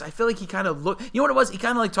came across, I feel like he kind of looked, you know what it was? He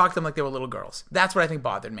kind of like talked to them like they were little girls. That's what I think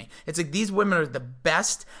bothered me. It's like, these women are the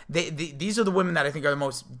best. These are the women that I think are the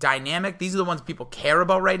most dynamic. These are the ones people care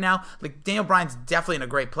about right now. Like, Daniel Bryan's definitely in a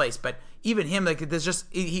great place, but even him, like, there's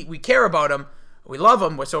just, we care about him. We love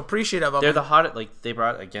them. We're so appreciative of them. They're the hottest. Like, they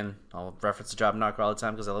brought, again, I'll reference the Job Knocker all the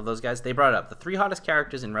time because I love those guys. They brought up the 3 hottest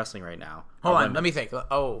characters in wrestling right now. Hold on, let me think.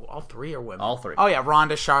 Oh, all 3 are women. All 3. Oh, yeah,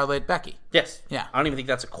 Ronda, Charlotte, Becky. Yes. Yeah. I don't even think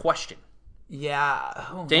that's a question.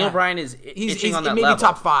 Yeah. Daniel Bryan is itching on that maybe level.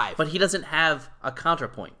 top 5. But he doesn't have a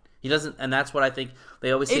counterpoint. He doesn't, and that's what I think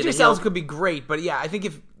they always say. AJ Styles could be great, but yeah, I think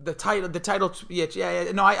if the title,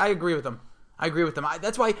 no, I agree with them.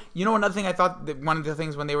 That's why, you know, another thing I thought, that one of the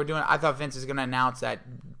things when they were doing it, I thought Vince is going to announce that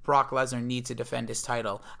Brock Lesnar needs to defend his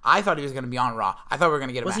title. I thought he was going to be on Raw. I thought we were going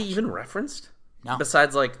to get a match. Was he even referenced? No.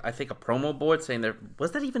 Besides, like, I think a promo board saying there,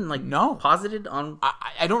 was that even, like, posited on?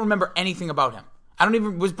 I don't remember anything about him.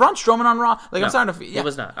 Was Braun Strowman on Raw? Like, no, I'm starting to. Yeah. He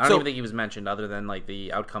was not. I don't even think he was mentioned other than, like,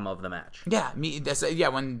 the outcome of the match. Yeah,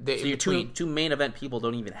 when they. So your two main event people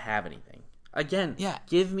don't even have anything. Again,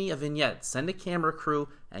 give me a vignette. Send a camera crew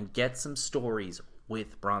and get some stories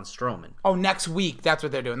with Braun Strowman. Oh, next week. That's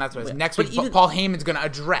what they're doing. That's what it's next week. Paul Heyman's going to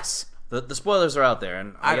address. The spoilers are out there,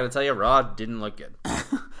 and I got to tell you, Raw didn't look good.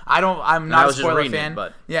 I'm not a spoiler fan.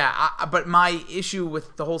 But but my issue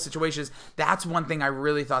with the whole situation is that's one thing I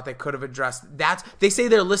really thought they could have addressed. They say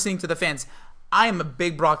they're listening to the fans. I am a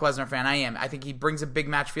big Brock Lesnar fan. I am. I think he brings a big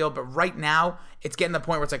match feel, but right now it's getting to the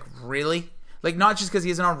point where it's like, really? Like, not just because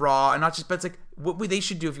he isn't on Raw, and not just, but it's like, what they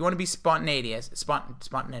should do if you want to be spontaneous,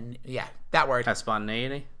 that word. Has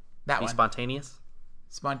spontaneity? That one. Spontaneous?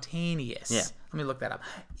 Spontaneous. Yeah. Let me look that up.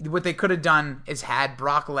 What they could have done is had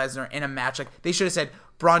Brock Lesnar in a match. Like, they should have said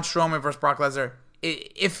Braun Strowman versus Brock Lesnar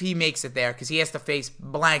if he makes it there, because he has to face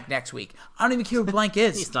Blank next week. I don't even care who Blank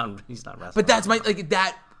is. He's not wrestling. But that's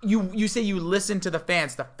that. You say you listen to the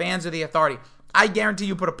fans. The fans are the authority. I guarantee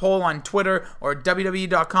you put a poll on Twitter or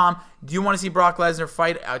WWE.com. Do you want to see Brock Lesnar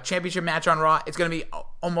fight a championship match on Raw? It's going to be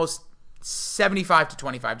almost 75 to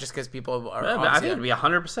 25, just because people are. I think it'd be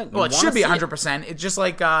 100%. Well, it should be 100%. It's just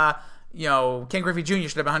like Ken Griffey Jr.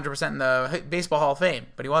 should have been 100% in the Baseball Hall of Fame,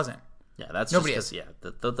 but he wasn't. Yeah, that's nobody just is.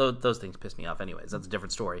 Those things piss me off. Anyways, that's a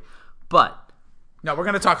different story. But no, we're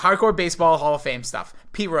going to talk hardcore baseball Hall of Fame stuff.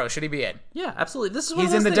 Pete Rose, should he be in? Yeah, absolutely. This is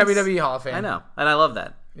he's in the WWE Hall of Fame. I know, and I love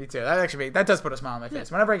that. Me too. That does put a smile on my face.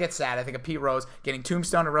 Yeah. Whenever I get sad, I think of Pete Rose getting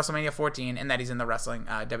Tombstone at WrestleMania 14, and that he's in the wrestling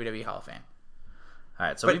WWE Hall of Fame. All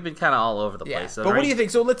right, so we've been kind of all over the Yeah. place. So But what do you think?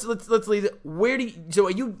 So let's leave it. Where do you, so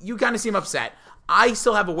you kind of seem upset. I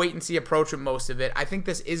still have a wait and see approach with most of it. I think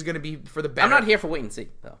this is going to be for the better. I'm not here for wait and see,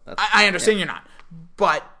 though. I understand you're not,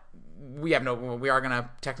 but we are going to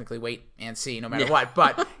technically wait and see no matter what.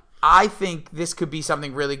 But I think this could be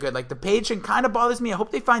something really good. Like the Paige thing kind of bothers me. I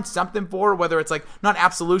hope they find something for her, whether it's like not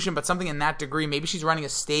absolution, but something in that degree. Maybe she's running a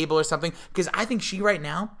stable or something, because I think she right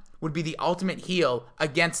now would be the ultimate heel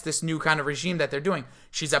against this new kind of regime that they're doing.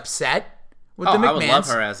 She's upset with the McMahons. I would love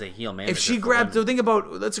her as a heel manager. If she grabbed, so think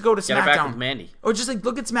about, let's go to SmackDown. Get her back with Mandy. Or just like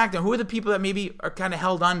look at SmackDown. Who are the people that maybe are kind of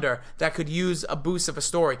held under that could use a boost of a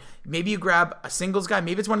story? Maybe you grab a singles guy.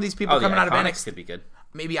 Maybe it's one of these people coming out of NXT. Could be good.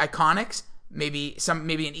 Maybe Iconics. Maybe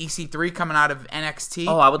an EC3 coming out of NXT.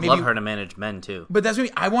 Oh, I would love her to manage men too. But that's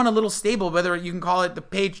me. I want a little stable, whether you can call it the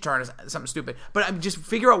Page turn or something stupid. But I mean, just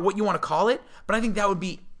figure out what you want to call it. But I think that would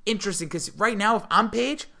be interesting, because right now, if I'm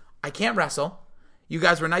Paige, I can't wrestle. You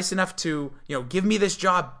guys were nice enough to, give me this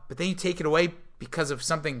job, but then you take it away because of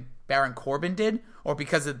something Baron Corbin did, or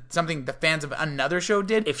because of something the fans of another show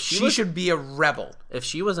did. If she should be a rebel. If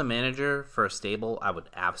she was a manager for a stable, I would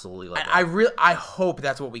absolutely love it. I hope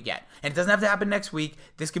that's what we get. And it doesn't have to happen next week.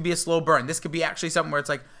 This could be a slow burn. This could be actually something where it's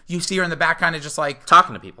like you see her in the back kind of just like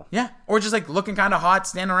talking to people. Yeah. Or just like looking kind of hot,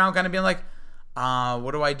 standing around kind of being like,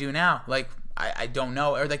 what do I do now? Like, I don't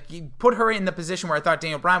know. Or like you put her in the position where I thought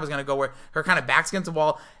Daniel Bryan was going to go, where her kind of back's against the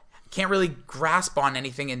wall, can't really grasp on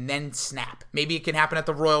anything, and then snap. Maybe it can happen at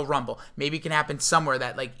the Royal Rumble. Maybe it can happen somewhere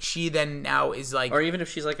that like she then now is like, or even if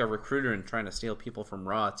she's like a recruiter and trying to steal people from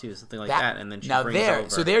Raw too, something like that, and then she brings over.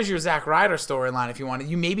 So there's your Zack Ryder storyline if you wanted.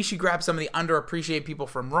 Maybe she grabs some of the underappreciated people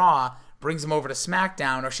from Raw, brings them over to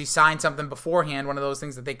SmackDown, or she signed something beforehand, one of those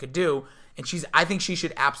things that they could do. And I think she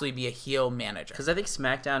should absolutely be a heel manager. Because I think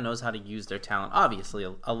SmackDown knows how to use their talent, obviously,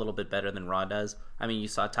 a little bit better than Raw does. I mean, you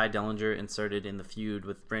saw Ty Dillinger inserted in the feud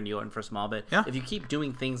with Randy Orton for a small bit. Yeah. If you keep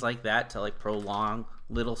doing things like that to like prolong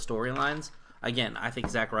little storylines, again, I think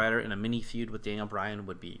Zack Ryder in a mini feud with Daniel Bryan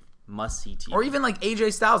would be must-see TV. Or even like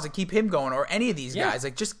AJ Styles to keep him going, or any of these guys.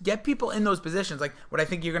 Like, just get people in those positions. Like what I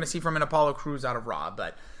think you're going to see from an Apollo Crews out of Raw,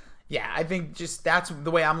 but... yeah, I think just that's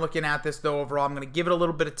the way I'm looking at this, though, overall. I'm going to give it a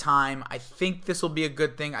little bit of time. I think this will be a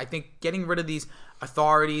good thing. I think getting rid of these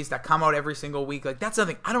authorities that come out every single week, like that's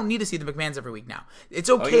something. I don't need to see the McMahons every week now. It's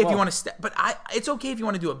okay if you want to it's okay if you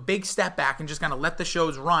want to do a big step back and just kind of let the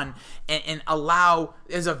shows run and allow,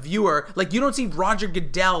 as a viewer, like you don't see Roger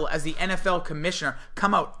Goodell as the NFL commissioner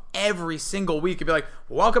come out every single week and be like,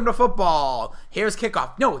 welcome to football, here's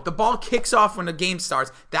kickoff. No, the ball kicks off when the game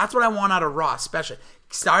starts. That's what I want out of Raw, especially.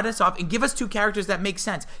 Start us off and give us two characters that make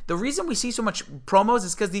sense. The reason we see so much promos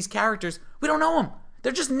is because these characters, we don't know them.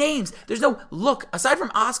 They're just names. There's no look. Aside from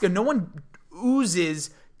Asuka, no one oozes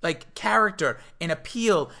like character and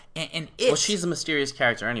appeal and it. Well, she's a mysterious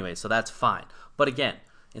character anyway, so that's fine. But again,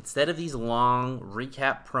 instead of these long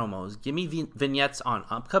recap promos, give me vignettes on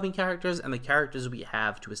upcoming characters and the characters we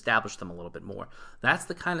have to establish them a little bit more. That's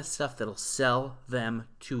the kind of stuff that'll sell them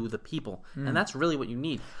to the people. And that's really what you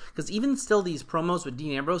need. Because even still, these promos with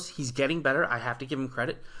Dean Ambrose, he's getting better. I have to give him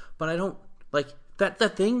credit. But I don't, like,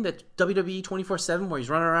 that thing, that WWE 24/7 where he's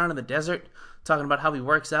running around in the desert talking about how he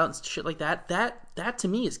works out and shit like that, that to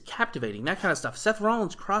me is captivating. That kind of stuff. Seth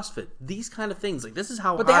Rollins, CrossFit, these kind of things. Like, this is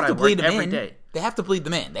how hard I work every day. They have to bleed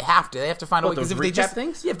them in. They have to find a way. Because if they just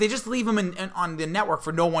things? Yeah, if they just leave them on the network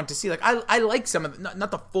for no one to see, like I like some of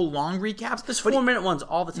not the full long recaps. There's 4-minute ones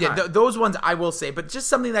all the time. Yeah, those ones I will say, but just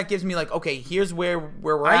something that gives me like, okay, here's where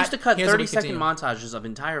we're at. I used to cut 30-second montages of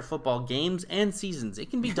entire football games and seasons.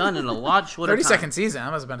 It can be done in a lot shorter time. 30-second season.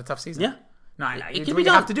 That must have been a tough season. Yeah. No, it can be done.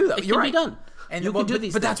 You have to do that. You're right. It can be done. And you can do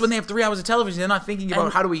these but that's things. when they have 3 hours of television. They're not thinking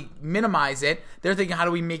about how do we minimize it. They're thinking, how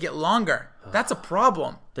do we make it longer? That's a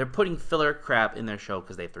problem. They're putting filler crap in their show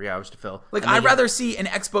because they have 3 hours to fill. Like, I'd rather see an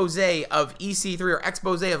expose of EC3 or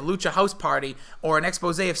expose of Lucha House Party or an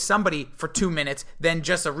expose of somebody for 2 minutes than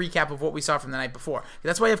just a recap of what we saw from the night before.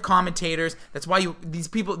 That's why you have commentators. That's why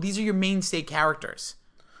these are your mainstay characters.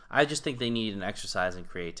 I just think they need an exercise in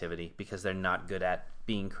creativity because they're not good at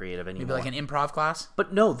being creative anymore. Maybe like an improv class?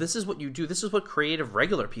 But no, this is what you do. This is what creative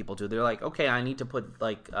regular people do. They're like, okay, I need to put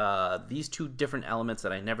like these 2 different elements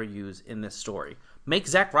that I never use in this story. Make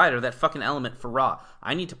Zack Ryder that fucking element for Raw.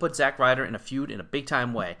 I need to put Zack Ryder in a feud in a big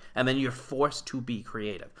time way. And then you're forced to be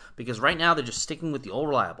creative. Because right now they're just sticking with the old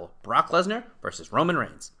reliable. Brock Lesnar versus Roman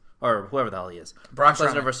Reigns. Or whoever the hell he is. Brock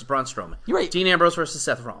Lesnar versus Braun Strowman. You're right. Dean Ambrose versus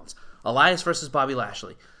Seth Rollins. Elias versus Bobby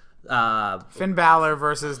Lashley. Finn Balor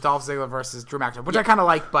versus Dolph Ziggler versus Drew McIntyre, which I kind of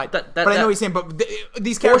like, but I know what you're saying. But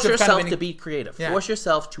these characters force yourself kind of to be creative. Yeah. Force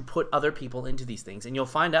yourself to put other people into these things, and you'll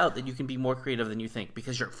find out that you can be more creative than you think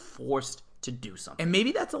because you're forced to do something. And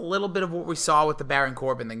maybe that's a little bit of what we saw with the Baron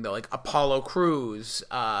Corbin thing, though. Like Apollo Crews,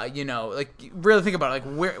 like really think about it.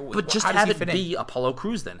 Like where, but just how have does he it fit be in? Apollo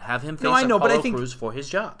Crews then. Have him face I know, but I Apollo think- Crews for his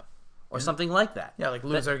job. Or something like that. Yeah, like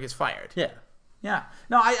loser gets fired. Yeah. Yeah.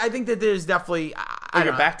 No, I think that there's definitely. I Or don't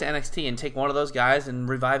go know. back to NXT and take one of those guys and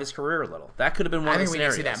revive his career a little. That could have been one I of the think we need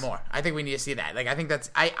to scenarios. see that more. I think we need to see that. Like, I think that's.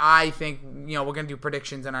 I think we're gonna do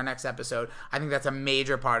predictions in our next episode. I think that's a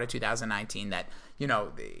major part of 2019. That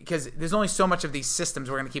because there's only so much of these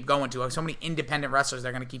systems we're gonna keep going to. Like, so many independent wrestlers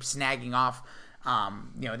they're gonna keep snagging off.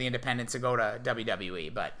 The independents to go to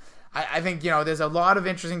WWE, but. I think, there's a lot of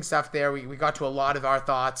interesting stuff there. We got to a lot of our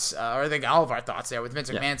thoughts, or I think all of our thoughts there with Vince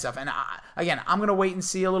McMahon stuff. And again, I'm going to wait and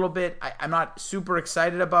see a little bit. I'm not super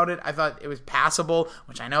excited about it. I thought it was passable,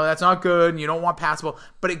 which I know that's not good, and you don't want passable,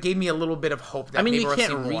 but it gave me a little bit of hope that maybe you we'll see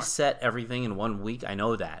can't more. reset everything in 1 week. I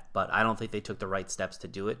know that, but I don't think they took the right steps to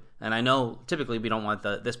do it. And I know typically we don't want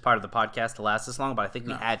this part of the podcast to last this long, but I think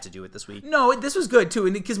we had to do it this week. No, this was good too,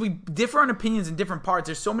 and because we differ on opinions in different parts,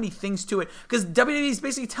 there's so many things to it. Because WWE is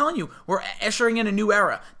basically telling you we're ushering in a new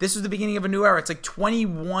era. This is the beginning of a new era. It's like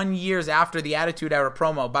 21 years after the Attitude Era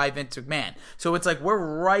promo by Vince McMahon. So it's like we're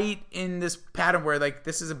right in this pattern where like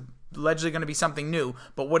this is allegedly going to be something new.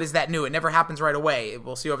 But what is that new? It never happens right away.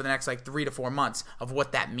 We'll see over the next like 3 to 4 months of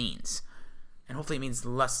what that means, and hopefully it means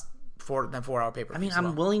less than 4 hour paper. I mean,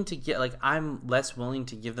 I'm less willing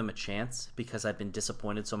to give them a chance because I've been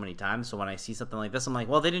disappointed so many times. So when I see something like this, I'm like,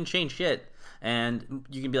 well, they didn't change shit. And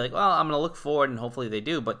you can be like, well, I'm going to look forward and hopefully they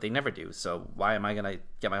do, but they never do. So why am I going to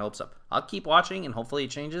get my hopes up? I'll keep watching and hopefully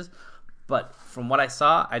it changes. But from what I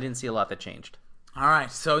saw, I didn't see a lot that changed. All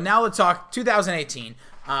right, so now let's talk 2018.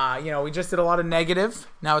 We just did a lot of negative.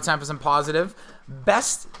 Now it's time for some positive.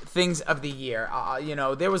 Best things of the year.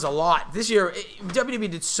 There was a lot. This year,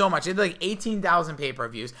 WWE did so much. They did like 18,000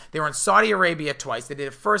 pay-per-views. They were in Saudi Arabia twice. They did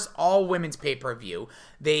a first all-women's pay-per-view.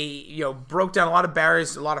 They, broke down a lot of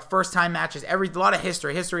barriers, a lot of first-time matches, a lot of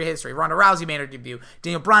history. Ronda Rousey made her debut.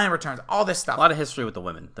 Daniel Bryan returns, all this stuff. A lot of history with the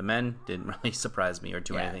women. The men didn't really surprise me or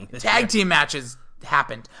do anything. Tag team matches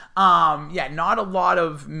happened. Not a lot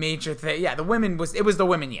of major things. Yeah, it was the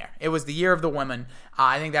women year. It was the year of the women.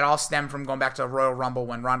 I think that all stemmed from going back to the Royal Rumble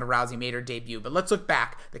when Ronda Rousey made her debut. But let's look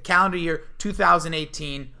back. The calendar year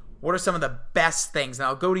 2018. What are some of the best things? And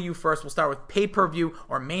I'll go to you first. We'll start with pay-per-view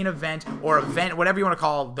or main event or event, whatever you want to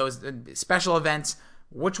call those special events.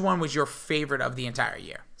 Which one was your favorite of the entire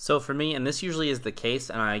year? So for me, and this usually is the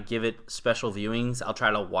case, and I give it special viewings, I'll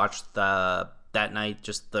try to watch that night,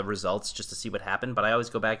 just the results, just to see what happened. But I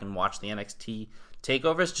always go back and watch the NXT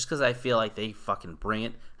takeovers just because I feel like they fucking bring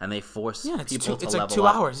it and they force people to level up. It's like 2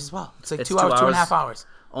 hours as well. It's like 2 hours, 2.5 hours.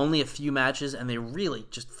 Only a few matches, and they really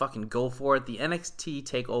just fucking go for it. The NXT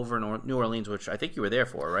takeover in New Orleans, which I think you were there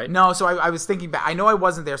for, right? No, so I was thinking back. I know I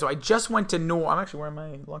wasn't there, so I just went to I'm actually wearing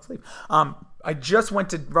my long sleeve. I just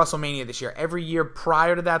went to WrestleMania this year. Every year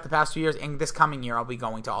prior to that, the past 2 years, and this coming year, I'll be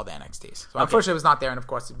going to all the NXTs. So unfortunately, I was not there, and of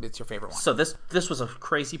course, it's your favorite one. So this was a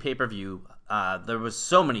crazy pay-per-view. There was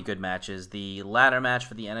so many good matches. The ladder match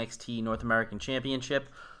for the NXT North American Championship.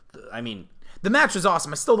 The match was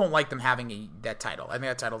awesome. I still don't like them having that title. I think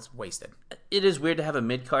that title's wasted. It is weird to have a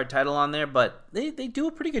mid-card title on there, but they do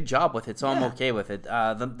a pretty good job with it, so I'm okay with it.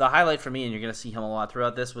 The highlight for me, and you're going to see him a lot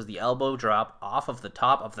throughout this, was the elbow drop off of the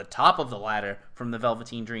top of the ladder from the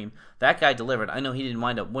Velveteen Dream. That guy delivered. I know he didn't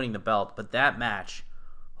wind up winning the belt, but that match,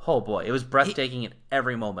 oh boy, it was breathtaking at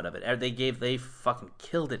every moment of it. They fucking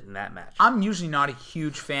killed it in that match. I'm usually not a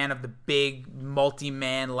huge fan of the big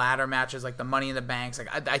multi-man ladder matches like the Money in the Banks.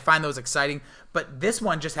 Like I find those exciting, but this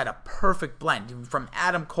one just had a perfect blend. From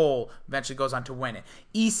Adam Cole, eventually goes on to win it.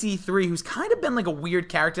 EC3, who's kind of been like a weird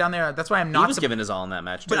character down there. That's why I'm not. He was giving his all in that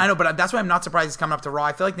match, too. But I know, but that's why I'm not surprised he's coming up to Raw.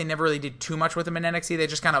 I feel like they never really did too much with him in NXT. They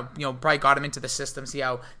just kind of, probably got him into the system, see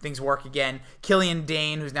how things work again. Killian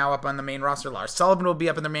Dane, who's now up on the main roster. Lars Sullivan will be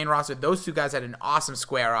up in the main roster. Those two guys had an awesome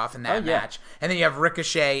square off in that match. And then you have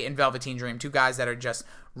Ricochet and Velveteen Dream, two guys that are just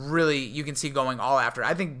really, you can see going all after.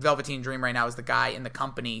 I think Velveteen Dream right now is the guy in the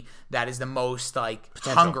company that is the most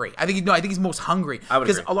hungry. I think he's most hungry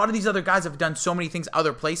because a lot of these other guys have done so many things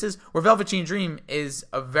other places where Velveteen Dream is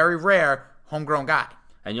a very rare homegrown guy.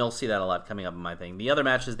 And you'll see that a lot coming up in my thing. The other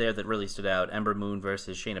matches there that really stood out, Ember Moon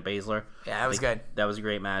versus Shayna Baszler. Yeah, that was good. That was a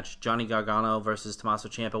great match. Johnny Gargano versus Tommaso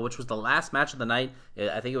Ciampa, which was the last match of the night.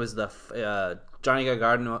 I think it was Johnny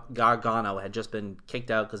Gargano had just been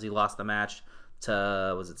kicked out because he lost the match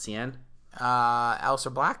to, was it Cien?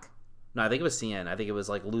 Aleister Black? No, I think it was CN. I think it was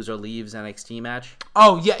like loser leaves NXT match.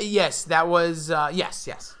 Oh yeah, yes, that was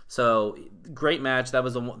yes. So great match. That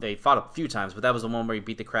was the one, they fought a few times, but that was the one where he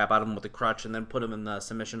beat the crap out of him with the crutch and then put him in the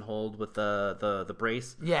submission hold with the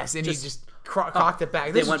brace. Yes, and he just cocked it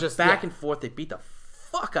back. They went just back and forth. They beat the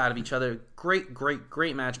fuck out of each other.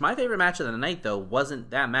 Great match. My favorite match of the night though wasn't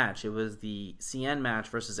that match. It was the CN match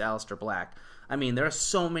versus Aleister Black. I mean, there are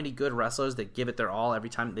so many good wrestlers that give it their all every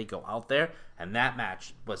time they go out there, and that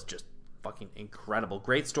match was just fucking incredible.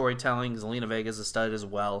 Great storytelling. Zelina Vega's a stud as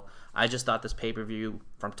well. I just thought this pay-per-view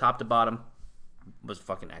from top to bottom was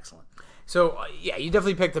fucking excellent. So yeah, you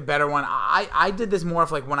definitely picked a better one. I did this more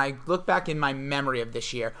of like when I look back in my memory of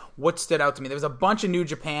this year, what stood out to me. There was a bunch of New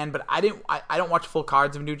Japan, but I don't watch full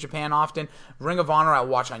cards of New Japan often. Ring of Honor I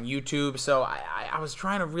watch on YouTube, so I was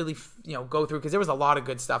trying to really go through because there was a lot of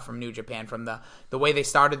good stuff from New Japan, from the way they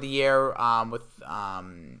started the year with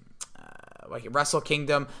like Wrestle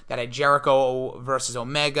Kingdom that had Jericho versus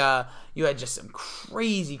Omega. You had just some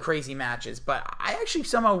crazy matches, but I actually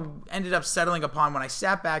somehow ended up settling upon, when I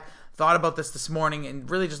sat back, thought about this morning, and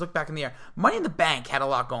really just looked back in the air. Money in the Bank had a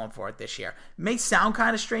lot going for it this year. It may sound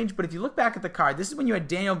kind of strange, but if you look back at the card, this is when you had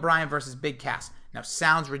Daniel Bryan versus Big Cass. Now,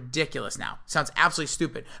 sounds ridiculous now. Sounds absolutely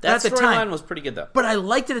stupid. That storyline was pretty good, though. But I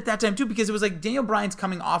liked it at that time, too, because it was like Daniel Bryan's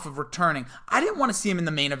coming off of returning. I didn't want to see him in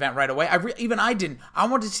the main event right away. Even I didn't. I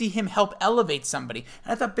wanted to see him help elevate somebody.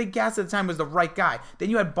 And I thought Big Cass at the time was the right guy. Then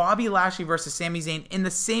you had Bobby Lashley versus Sami Zayn in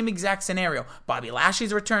the same exact scenario. Bobby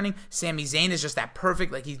Lashley's returning. Sami Zayn is just that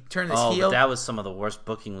perfect. Like, he turned his heel. But that was some of the worst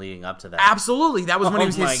booking leading up to that. Absolutely. That was when he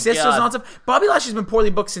was his sisters and all that stuff. Bobby Lashley's been poorly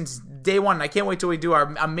booked since day one, and I can't wait till we do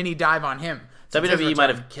a mini dive on him. WWE might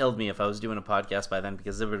have killed me if I was doing a podcast by then,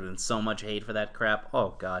 because there would have been so much hate for that crap.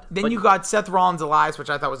 Oh, God. Then you got Seth Rollins Elias, which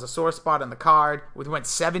I thought was a sore spot on the card. We went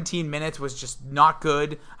 17 minutes, was just not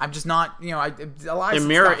good. I'm just not, Elias. A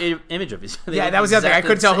mirror image of his. Yeah, that was the other thing. I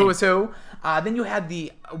couldn't tell who was who. Then you had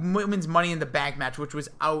the Women's Money in the Bank match, which was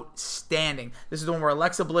outstanding. This is the one where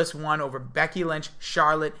Alexa Bliss won over Becky Lynch,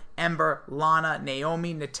 Charlotte, Ember, Lana,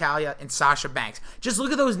 Naomi, Natalya, and Sasha Banks. Just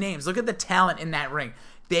look at those names. Look at the talent in that ring.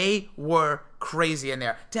 They were crazy in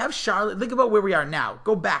there. To have Charlotte, think about where we are now.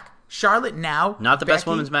 Go back. Charlotte now. Not the best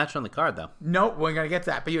women's match on the card, though. No, we're going to get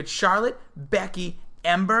to that. But you had Charlotte, Becky,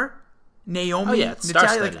 Ember, Naomi, it's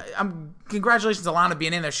Natalya. Congratulations, Alana,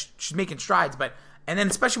 being in there. She's making strides. And then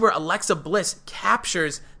especially where Alexa Bliss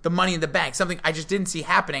captures the Money in the Bank, something I just didn't see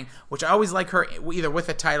happening, which I always like her either with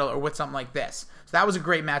a title or with something like this. So that was a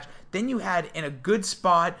great match. Then you had, in a good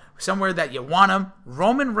spot, somewhere that you want them,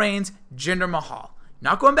 Roman Reigns, Jinder Mahal.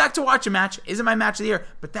 Not going back to watch a match. Isn't my match of the year.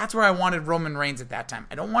 But that's where I wanted Roman Reigns at that time.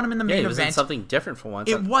 I don't want him in the main event. It was in something different for once.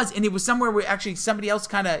 It was. And it was somewhere where actually somebody else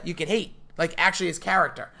kind of you could hate. Like actually his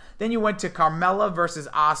character. Then you went to Carmella versus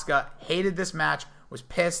Asuka. Hated this match. Was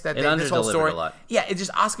pissed that this whole story. A lot. Yeah, it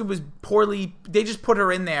just Asuka was poorly. They just put her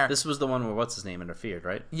in there. This was the one where what's his name interfered,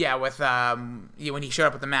 right? Yeah, with when he showed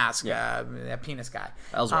up with the mask, that penis guy,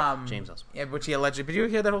 Ellsworth, James Ellsworth. Yeah, which he allegedly. Did you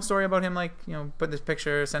hear that whole story about him, like putting this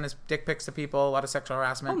picture, sending his dick pics to people, a lot of sexual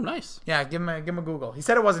harassment? Oh, nice. Yeah, give him a Google. He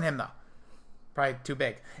said it wasn't him though. Probably too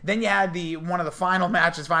big. Then you had one of the final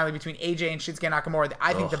matches finally between AJ and Shinsuke Nakamura.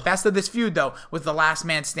 I think the best of this feud though was the Last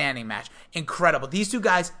Man Standing match. Incredible. These two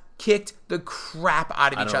guys kicked the crap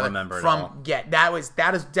out of each other from get. That is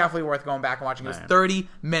definitely worth going back and watching. It was 30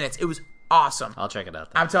 minutes. It was awesome. I'll check it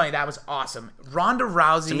out then. I'm telling you, that was awesome. Ronda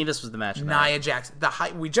Rousey. To me, this was the match. Nia Jax.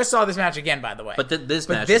 We just saw this match again, by the way. But this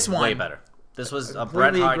match was way better. This was a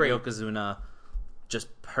Bret Hart Yokozuna,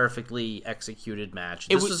 just perfectly executed match.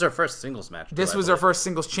 This was her first singles match. This was her first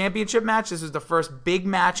singles championship match. This was the first big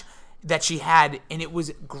match that she had, and it was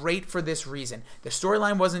great for this reason. The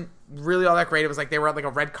storyline wasn't really all that great. It was like they were at like a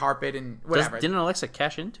red carpet and whatever. Didn't Alexa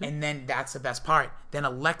cash into it? And then that's the best part. Then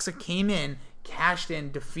Alexa came in, cashed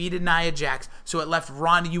in, defeated Nia Jax, so it left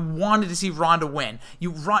Ronda. You wanted to see Ronda win.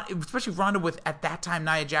 Especially Ronda with, at that time,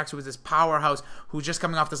 Nia Jax, who was this powerhouse, who was just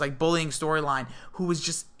coming off this like bullying storyline, who was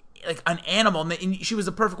just like an animal, and she was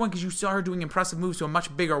the perfect one because you saw her doing impressive moves to a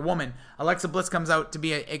much bigger woman. Alexa Bliss comes out to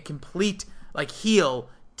be a complete like heel,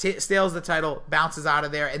 steals the title, bounces out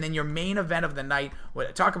of there, and then your main event of the night,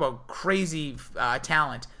 talk about crazy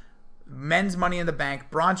talent, men's Money in the Bank,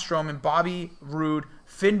 Braun Strowman, Bobby Roode,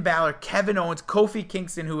 Finn Balor, Kevin Owens, Kofi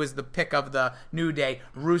Kingston, who is the pick of the New Day,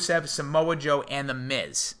 Rusev, Samoa Joe, and The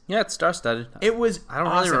Miz. Yeah, it's star-studded. It was I don't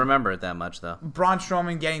awesome. really remember it that much, though. Braun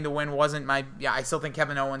Strowman getting the win wasn't my... Yeah, I still think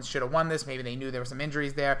Kevin Owens should have won this. Maybe they knew there were some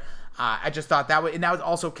injuries there. I just thought that and that was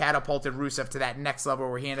also catapulted Rusev to that next level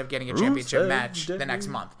where he ended up getting a championship match the next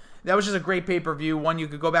month. That was just a great pay-per-view. One you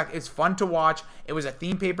could go back. It's fun to watch. It was a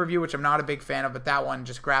theme pay-per-view, which I'm not a big fan of, but that one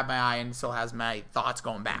just grabbed my eye and still has my thoughts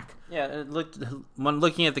going back. Yeah, when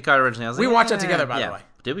looking at the card originally, I was like, we watched that together, by the way.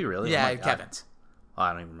 Did we really? Yeah, Kevin's. Oh,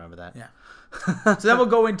 I don't even remember that. Yeah. So then we'll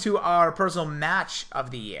go into our personal match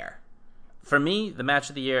of the year. For me, the match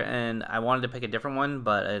of the year, and I wanted to pick a different one,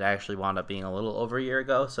 but it actually wound up being a little over a year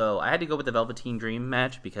ago. So I had to go with the Velveteen Dream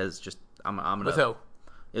match because just I'm gonna. With who?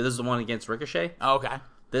 Yeah, this is the one against Ricochet. Oh, okay.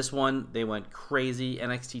 This one, they went crazy.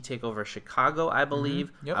 NXT TakeOver Chicago, I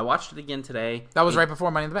believe. Mm-hmm. Yep. I watched it again today. That was right before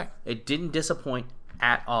Money in the Bank. It didn't disappoint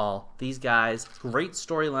at all. These guys, great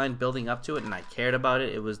storyline building up to it, and I cared about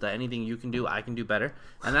it. It was the anything you can do, I can do better.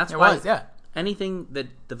 And that's why anything that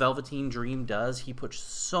the Velveteen Dream does, he puts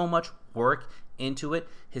so much work into it.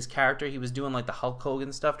 His character, he was doing like the Hulk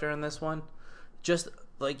Hogan stuff during this one. Just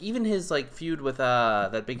like even his like feud with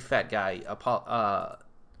that big fat guy,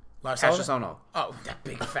 Cassius Ohno. Oh, that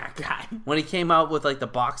big fat guy. When he came out with like the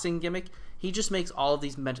boxing gimmick, he just makes all of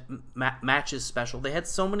these matches special. They had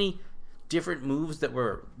so many different moves that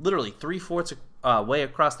were literally 3/4 way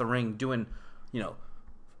across the ring, doing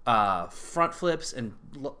front flips and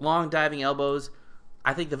long diving elbows.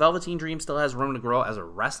 I think the Velveteen Dream still has room to grow as a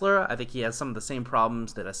wrestler. I think he has some of the same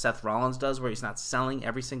problems that a Seth Rollins does, where he's not selling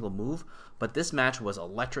every single move. But this match was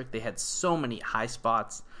electric. They had so many high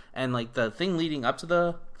spots. And like the thing leading up to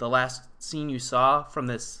the last scene you saw from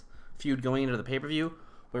this feud going into the pay-per-view,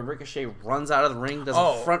 where Ricochet runs out of the ring, does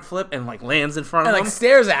a front flip, and like lands in front of him. And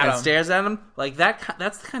stares at him. Like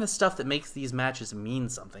that's the kind of stuff that makes these matches mean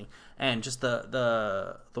something. And just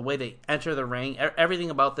the way they enter the ring, everything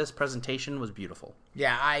about this presentation was beautiful.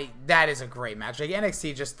 Yeah, that is a great match. Like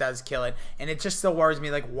NXT just does kill it, and it just still worries me.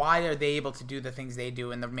 Like, why are they able to do the things they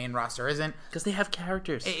do and the main roster isn't? Because they have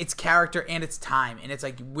characters. It's character and it's time, and it's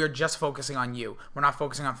like we're just focusing on you. We're not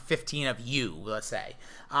focusing on 15 of you. Let's say,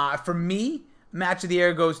 for me. Match of the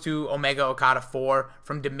year goes to Omega Okada 4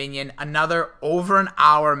 from Dominion. Another over an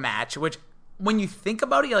hour match, which when you think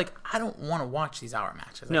about it, you're like, I don't want to watch these hour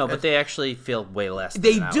matches. No, but they actually feel way less than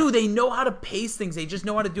They an do. hour. They know how to pace things. They just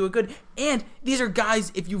know how to do it good. And these are guys,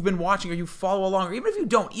 if you've been watching or you follow along, or even if you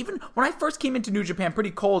don't, even when I first came into New Japan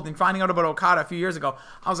pretty cold and finding out about Okada a few years ago,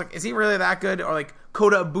 I was like, is he really that good? Or like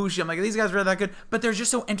Kota Ibushi, I'm like, are these guys really that good? But they're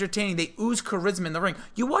just so entertaining. They ooze charisma in the ring.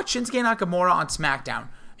 You watch Shinsuke Nakamura on SmackDown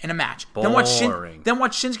in a match. Then watch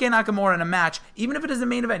Shinsuke Nakamura in a match, even if it is the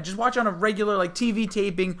main event. Just watch on a regular like TV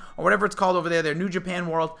taping or whatever it's called over there, their New Japan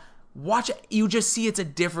World. Watch it. You just see it's a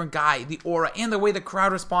different guy. The aura and the way the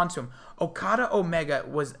crowd responds to him. Okada Omega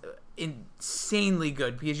was insanely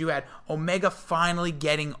good because you had Omega finally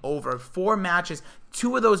getting over 4 matches.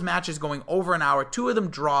 2 of those matches going over an hour, 2 of them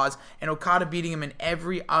draws, and Okada beating him in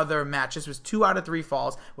every other match. This was 2 out of 3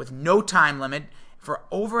 falls with no time limit for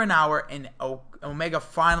over an hour, and Omega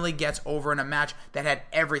finally gets over in a match that had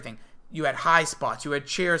everything. You had high spots, you had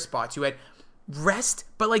chair spots, you had rest,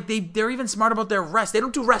 but like they're even smart about their rest. They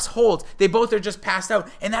don't do rest holds. They both are just passed out,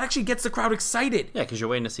 and that actually gets the crowd excited. Yeah, because you're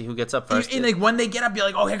waiting to see who gets up first. And like when they get up, you're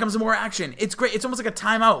like, oh, here comes some more action. It's great. It's almost like a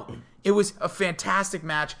timeout. It was a fantastic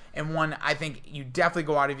match, and one I think you definitely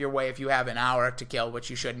go out of your way if you have an hour to kill,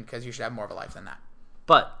 which you shouldn't, because you should have more of a life than that.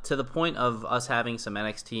 But to the point of us having some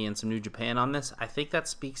NXT and some New Japan on this, I think that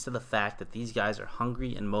speaks to the fact that these guys are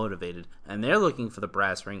hungry and motivated, and they're looking for the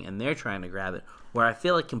brass ring, and they're trying to grab it. Where I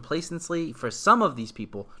feel like complacency for some of these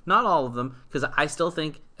people, not all of them, because I still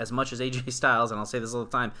think, as much as AJ Styles, and I'll say this all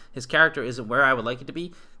the time, his character isn't where I would like it to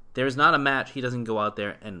be. There's not a match he doesn't go out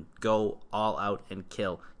there and go all out and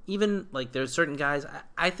kill. Even, like, there's certain guys,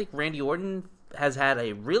 I think Randy Orton has had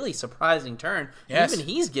a really surprising turn. Yes. Even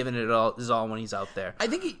he's given it his all when he's out there. I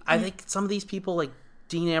think some of these people like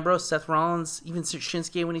Dean Ambrose, Seth Rollins, even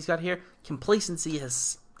Shinsuke when he's got here, complacency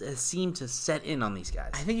has seemed to set in on these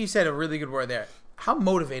guys. I think you said a really good word there. How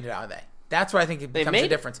motivated are they? That's where I think it becomes a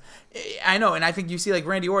difference. I know, and I think you see like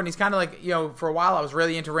Randy Orton, he's kind of like, for a while I was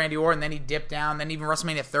really into Randy Orton, then he dipped down, then even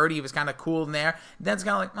WrestleMania 30 he was kind of cool in there. Then it's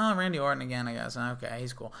kind of like, oh, Randy Orton again, I guess. Okay,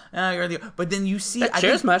 he's cool. But then you see... That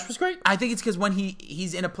chairs match was great. I think it's because when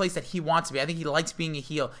he's in a place that he wants to be, I think he likes being a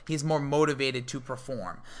heel. He's more motivated to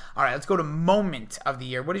perform. All right, let's go to moment of the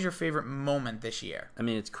year. What is your favorite moment this year? I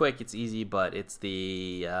mean, it's quick, it's easy, but it's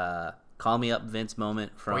the... Call Me Up Vince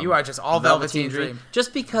moment from you are just all Velveteen Dream.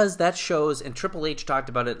 Just because that shows, and Triple H talked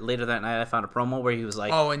about it later that night, I found a promo where he was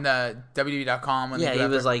like... Oh, in the WWE.com. Yeah, he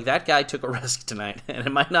was like, that guy took a risk tonight, and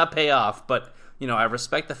it might not pay off, but, I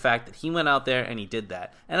respect the fact that he went out there and he did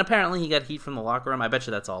that. And apparently he got heat from the locker room. I bet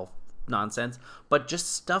you that's all nonsense. But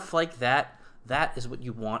just stuff like that That is what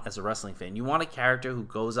you want as a wrestling fan. You want a character who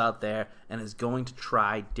goes out there and is going to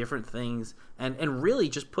try different things and really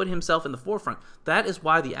just put himself in the forefront. That is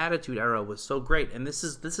why the Attitude Era was so great. And this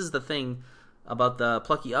is the thing about the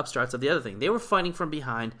plucky upstarts of the other thing. They were fighting from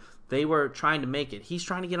behind. They were trying to make it. He's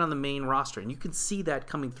trying to get on the main roster, and you can see that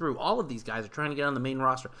coming through. All of these guys are trying to get on the main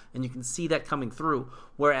roster, and you can see that coming through.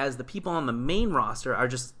 Whereas the people on the main roster are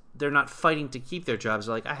just, they're not fighting to keep their jobs.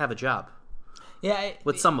 They're like, I have a job. Yeah.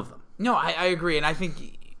 With some of them. No, I agree. And I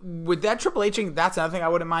think with that Triple H thing, that's another thing I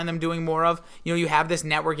wouldn't mind them doing more of. You know, you have this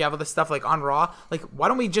network, you have all this stuff like on Raw. Like, why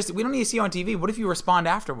don't we don't need to see you on TV. What if you respond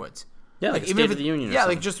afterwards? Yeah, like State of the Union. Yeah,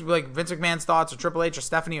 like just like Vince McMahon's thoughts or Triple H or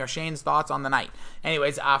Stephanie or Shane's thoughts on the night.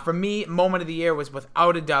 Anyways, for me, moment of the year was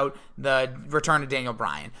without a doubt the return of Daniel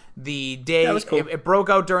Bryan. The day that was cool. It broke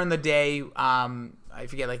out during the day. I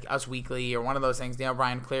forget, like Us Weekly or one of those things. Daniel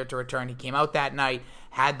Bryan cleared to return. He came out that night,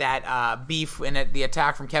 had that beef in it, the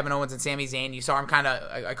attack from Kevin Owens and Sami Zayn. You saw him kind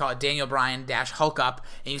of, I call it Daniel Bryan - Hulk up,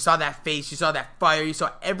 and you saw that face, you saw that fire, you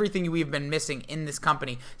saw everything we've been missing in this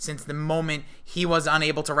company since the moment he was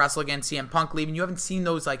unable to wrestle against CM Punk leaving. You haven't seen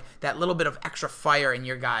those, like, that little bit of extra fire in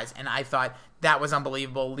your guys, and I thought that was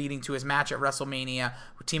unbelievable, leading to his match at WrestleMania,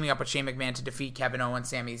 teaming up with Shane McMahon to defeat Kevin Owens,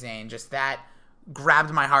 Sami Zayn. Just that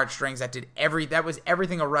grabbed my heartstrings. That was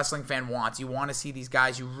everything a wrestling fan wants. You want to see these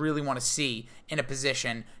guys you really want to see in a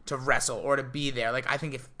position to wrestle or to be there. Like, I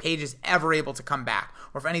think if Paige is ever able to come back,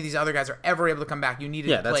 or if any of these other guys are ever able to come back, you need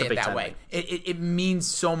to play it that way. It means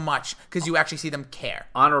so much because you actually see them care.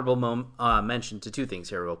 Honorable mention to two things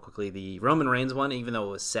here real quickly. The Roman Reigns one, even though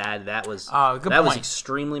it was sad, that was was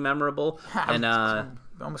extremely memorable. And I'm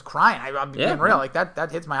almost crying. I'm being real. Like,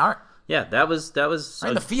 that hits my heart. Yeah, that was right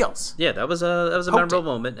in the feels. Yeah, that was a memorable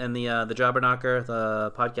moment. And the Jobber Knocker,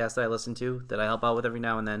 the podcast that I listen to, that I help out with every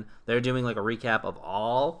now and then, they're doing like a recap of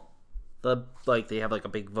all the, like, they have like a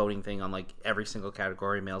big voting thing on like every single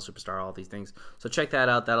category, male superstar, all these things. So check that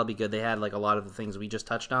out. That'll be good. They had like a lot of the things we just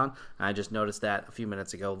touched on. And I just noticed that a few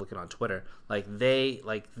minutes ago looking on Twitter. Like,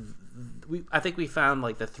 I think we found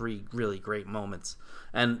like the 3 really great moments.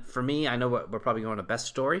 And for me, I know we're probably going to best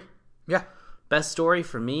story. Yeah. Best story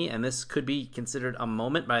for me, and this could be considered a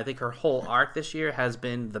moment, but I think her whole arc this year has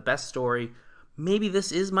been the best story. Maybe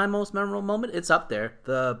this is my most memorable moment. It's up there.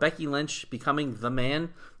 The Becky Lynch becoming the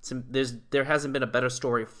man. There hasn't been a better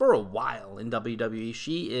story for a while in WWE.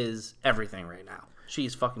 She is everything right now.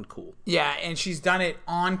 She's fucking cool. Yeah, and she's done it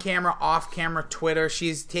on camera, off camera, Twitter.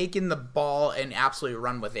 She's taken the ball and absolutely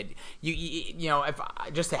run with it. You know,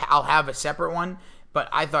 I'll have a separate one. But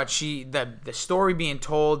I thought the story being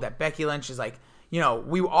told that Becky Lynch is like, you know,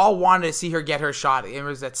 we all wanted to see her get her shot. It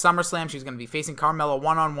was at SummerSlam. She was going to be facing Carmella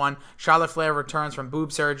one-on-one. Charlotte Flair returns from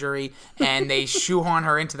boob surgery, and they shoehorn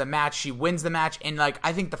her into the match. She wins the match. And, like,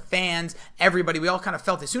 I think the fans, everybody, we all kind of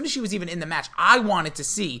felt as soon as she was even in the match, I wanted to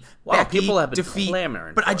see Becky people have been defeat.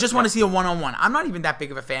 clamoring. But I just want to see a one-on-one. I'm not even that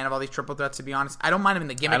big of a fan of all these triple threats, to be honest. I don't mind them in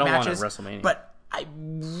the gimmick matches. I don't want a WrestleMania. But I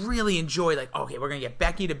really enjoyed, like, okay, we're going to get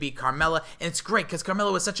Becky to beat Carmella. And it's great because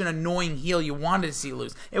Carmella was such an annoying heel you wanted to see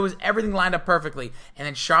lose. It was everything lined up perfectly. And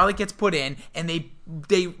then Charlotte gets put in, and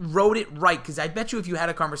they wrote it right. Because I bet you if you had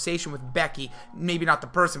a conversation with Becky, maybe not the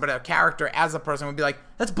person, but a character as a person would be like,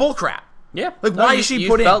 that's bullcrap. Yeah. Like, why is she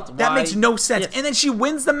put in? That makes no sense. Yes. And then she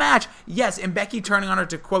wins the match. Yes, and Becky turning on her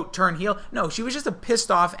to, quote, turn heel. No, she was just a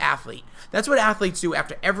pissed-off athlete. That's what athletes do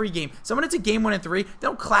after every game. Someone hits a game-winning 3, they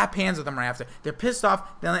don't clap hands with them right after. They're pissed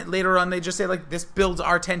off. Then later on, they just say, like, this builds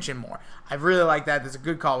our tension more. I really like that. There's a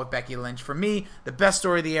good call with Becky Lynch. For me, the best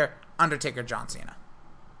story of the year, Undertaker, John Cena.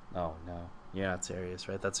 Oh, no. You're not serious,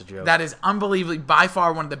 right? That's a joke. That is unbelievably, by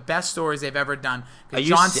far, one of the best stories they've ever done. Are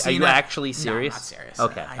you actually serious? No, not serious.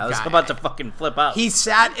 Okay. I was about to fucking flip out. He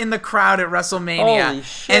sat in the crowd at WrestleMania. Holy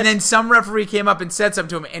shit. And then some referee came up and said something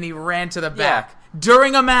to him, and he ran to the back.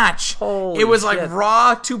 During a match. Holy it was shit. like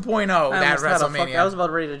Raw 2.0 that WrestleMania. I was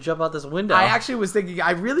about ready to jump out this window. I actually was thinking,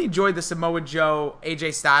 I really enjoyed the Samoa Joe,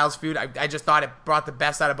 AJ Styles feud. I just thought it brought the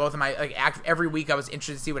best out of both of them. Every week I was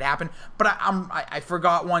interested to see what happened. But I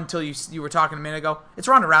forgot one until you were talking a minute ago. It's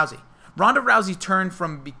Ronda Rousey. Ronda Rousey turned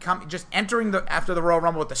from just entering after the Royal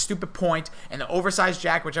Rumble with the stupid point and the oversized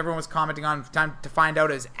jacket, which everyone was commenting on, time to find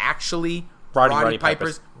out is actually Roddy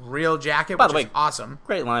Piper's real jacket, by which the way, is awesome.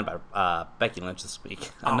 Great line by Becky Lynch this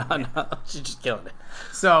week. No, she's just killing it.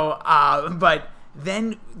 So, but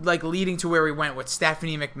then, like, leading to where we went with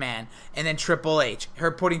Stephanie McMahon and then Triple H,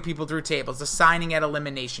 her putting people through tables, the signing at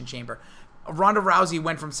Elimination Chamber. Ronda Rousey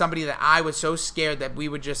went from somebody that I was so scared that we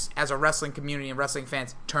would just, as a wrestling community and wrestling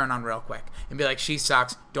fans, turn on real quick and be like, she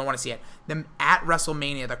sucks, don't want to see it. Then at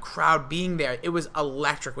WrestleMania, the crowd being there, it was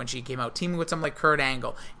electric when she came out, teaming with someone like Kurt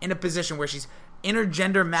Angle in a position where she's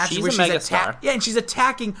intergender matches She's where a she's megastar. and she's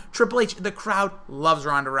attacking Triple H. The crowd loves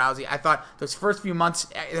Ronda Rousey. I thought those first few months,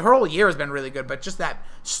 her whole year has been really good, but just that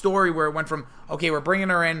story where it went from, okay, we're bringing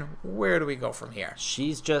her in, where do we go from here?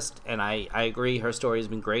 She's just, and I agree, her story has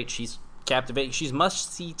been great. She's captivating. She's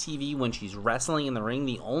must-see TV when she's wrestling in the ring.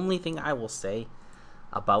 The only thing I will say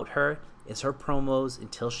about her is her promos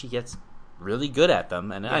until she gets really good at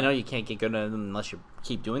them. And I know you can't get good at them unless you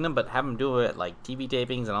keep doing them, but have them do it like TV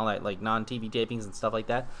tapings and all that, like non-TV tapings and stuff like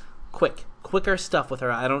that. Quicker stuff with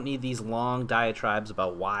her. I don't need these long diatribes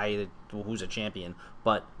about who's a champion.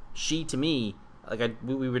 But she, to me,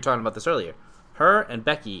 we were talking about this earlier, her and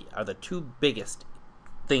Becky are the two biggest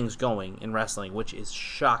things going in wrestling, which is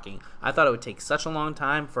shocking. I thought it would take such a long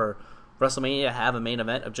time for WrestleMania to have a main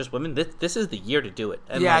event of just women. This is the year to do it.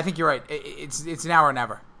 And I think you're right. It's now or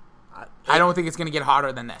never. I don't think it's going to get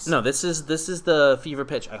hotter than this. No, this is the fever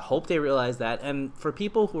pitch. I hope they realize that. And for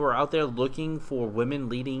people who are out there looking for women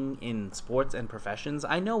leading in sports and professions,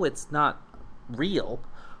 I know it's not real.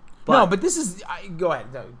 But no, but this is. Go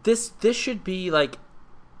ahead. No. This should be like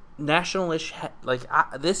national-ish.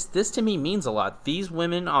 This to me means a lot. These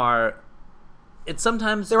women are. It's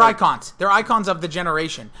sometimes they're icons. They're icons of the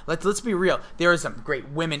generation. Let's be real. There are some great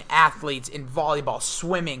women athletes in volleyball,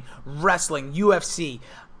 swimming, wrestling, UFC.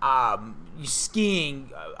 Skiing,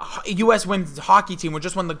 U.S. women's hockey team, which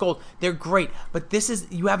just won the gold. They're great, but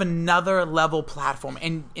you have another level platform,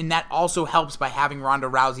 and that also helps by having Ronda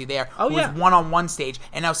Rousey there, who was one-on-one stage,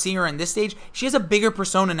 and now seeing her in this stage, she has a bigger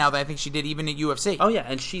persona now than I think she did even at UFC. Oh yeah,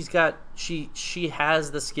 and she has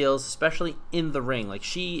the skills, especially in the ring. Like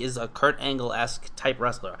she is a Kurt Angle-esque type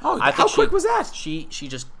wrestler. Oh, how quick was that? She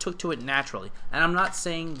just took to it naturally, and I'm not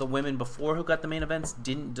saying the women before who got the main events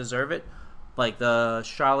didn't deserve it. Like the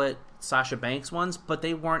Charlotte, Sasha Banks ones, but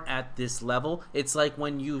they weren't at this level. It's like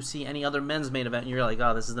when you see any other men's main event and you're like,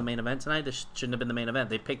 oh, this is the main event tonight? This shouldn't have been the main event.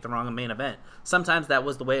 They picked the wrong main event. Sometimes that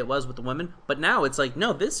was the way it was with the women, but now it's like,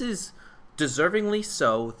 no, this is deservingly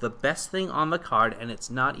so the best thing on the card, and it's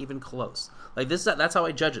not even close. Like that's how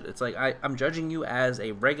I judge it. It's like I'm judging you as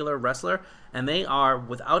a regular wrestler, and they are,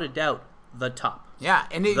 without a doubt, the top. Yeah,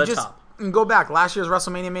 and go back. Last year's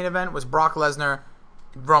WrestleMania main event was Brock Lesnar,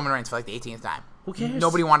 Roman Reigns for like the 18th time. Who cares?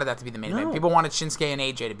 Nobody wanted that to be the main event. People wanted Shinsuke and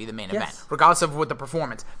AJ to be the main event, regardless of what the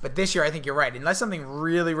performance. But this year, I think you're right. Unless something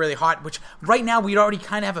really, really hot, which right now we'd already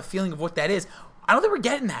kind of have a feeling of what that is. I don't think we're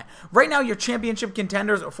getting that. Right now, your championship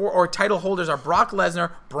contenders or title holders are Brock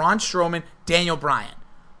Lesnar, Braun Strowman, Daniel Bryan.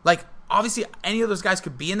 Like, obviously, any of those guys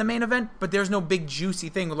could be in the main event, but there's no big juicy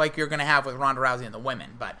thing like you're going to have with Ronda Rousey and the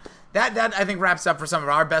women. But that I think wraps up for some of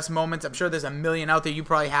our best moments. I'm sure there's a million out there. You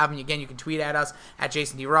probably have them. Again, you can tweet at us at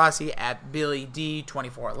Jason D. Rossi, at Billy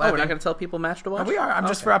D2411. Oh, we're not going to tell people match to watch? No, we are. I'm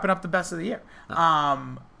just wrapping up the best of the year.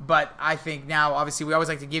 But I think now, obviously, we always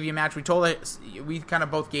like to give you a match. We kind of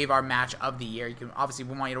both gave our match of the year. We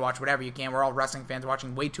want you to watch whatever you can. We're all wrestling fans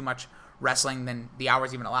watching way too much wrestling than the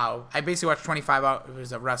hours even allow. I basically watch 25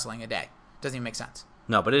 hours of wrestling a day. Doesn't even make sense.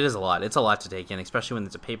 No, but it is a lot. It's a lot to take in, especially when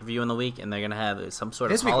it's a pay-per-view in the week, and they're going to have some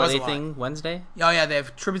sort of holiday thing Wednesday. Oh, yeah, they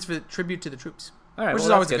have tribute to the troops. All right, which is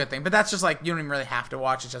always a good thing. But that's just like, you don't even really have to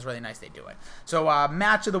watch. It's just really nice they do it. So,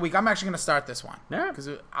 match of the week. I'm actually going to start this one. Yeah. Because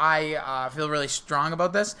I feel really strong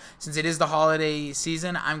about this. Since it is the holiday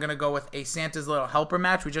season, I'm going to go with a Santa's Little Helper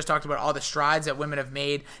match. We just talked about all the strides that women have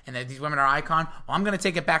made and that these women are icon. Well, I'm going to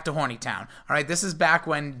take it back to Horny Town. All right, this is back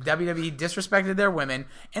when WWE disrespected their women,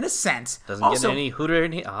 in a sense. Doesn't get any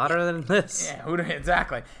hotter than this. Yeah,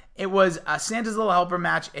 exactly. It was a Santa's Little Helper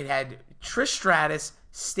match. It had Trish Stratus,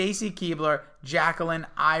 Stacy Keibler, Jacqueline,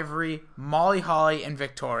 Ivory, Molly Holly, and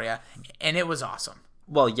Victoria, and it was awesome.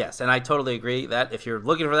 Well, yes, and I totally agree that if you're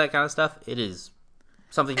looking for that kind of stuff, it is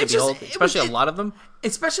something to behold, especially a lot of them.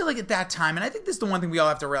 Especially like at that time, and I think this is the one thing we all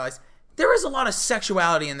have to realize. There is a lot of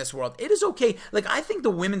sexuality in this world. It is okay. Like, I think the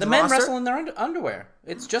women's men wrestle in their underwear.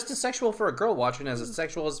 It's just as sexual for a girl watching as it's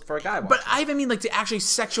sexual as for a guy watching. But I even mean, like, to actually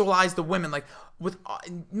sexualize the women. Like, with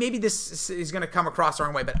maybe this is going to come across the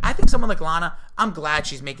wrong way, but I think someone like Lana, I'm glad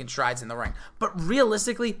she's making strides in the ring. But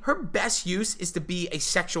realistically, her best use is to be a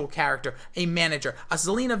sexual character, a manager, a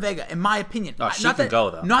Zelina Vega, in my opinion. Oh, she can go,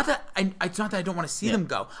 though. It's not that I don't want to see them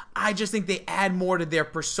go. I just think they add more to their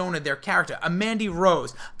persona, their character. A Mandy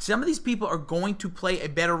Rose. Some of these people are going to play a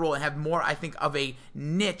better role and have more, I think, of a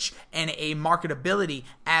niche and a marketability versatility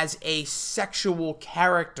as a sexual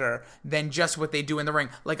character than just what they do in the ring.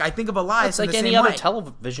 Like, I think of Elias It's in like the any same other way.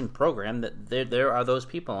 television program that there are those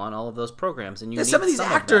people on all of those programs, and you need Some of these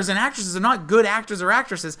actors of and actresses are not good actors or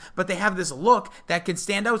actresses, but they have this look that can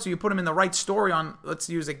stand out. So you put them in the right story on, let's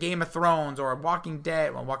use a Game of Thrones or a Walking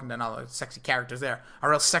Dead. Well, Walking Dead, not a sexy characters there, a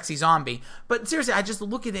real sexy zombie. But seriously, I just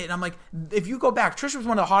look at it and I'm like, if you go back, Trish was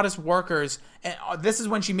one of the hottest workers, and this is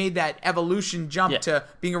when she made that evolution jump to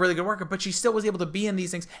being a really good worker. But she still was able to be in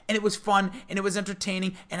these things, and it was fun and it was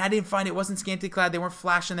entertaining. And I didn't find it wasn't scantily clad. They weren't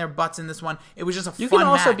flashing their butts in this one. It was just a You fun can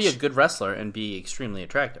also match. be a good wrestler and be extremely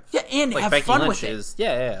attractive. Yeah, and like have Becky fun Lynch with it. is.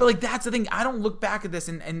 Yeah. But like that's the thing. I don't look back at this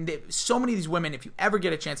and so many of these women. If you ever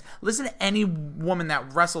get a chance, listen to any woman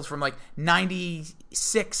that wrestles from like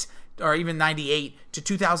 96 or even 98 to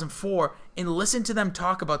 2004 and listen to them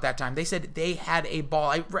talk about that time. They said they had a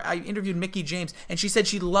ball. I interviewed Mickie James, and she said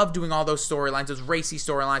she loved doing all those storylines, those racy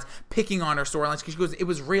storylines, picking on her storylines, because she goes, it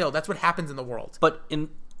was real. That's what happens in the world. But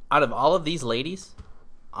out of all of these ladies,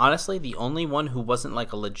 honestly, the only one who wasn't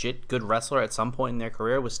like a legit good wrestler at some point in their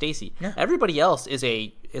career was Stacy. Yeah. Everybody else is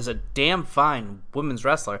a damn fine women's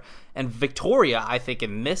wrestler. And Victoria, I think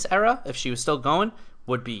in this era, if she was still going,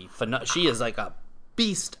 would be she is like a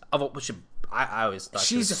beast of a. I always thought She's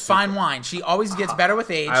she a was fine wine. She always gets better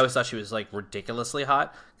with age. I always thought she was like ridiculously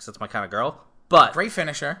hot because that's my kind of girl. But Great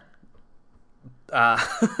finisher.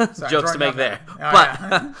 jokes to make there.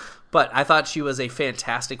 Yeah. But I thought she was a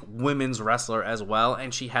fantastic women's wrestler as well,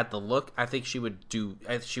 and she had the look. I think she would do.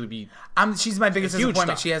 She would be. She's my biggest huge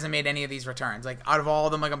disappointment. star. She hasn't made any of these returns. Like out of all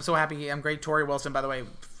of them, like I'm so happy. I'm great. Tori Wilson, by the way,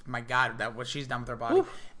 my God, that what she's done with her body.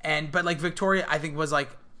 Oof. But like Victoria, I think was like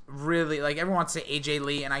really like everyone wants to say AJ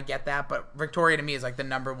Lee, and I get that, but Victoria to me is like the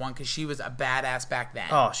number one because she was a badass back then.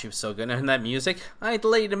 Oh, she was so good, and that music, I ain't the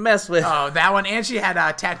lady to mess with. Oh, that one, and she had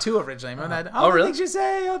a tattoo originally. Remember that? Oh, really? The things you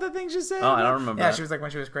say. Oh, the things you say. Oh, I don't remember Yeah, that. she was like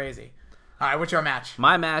when she was crazy. All right, what's your match?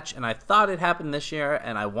 My match, and I thought it happened this year,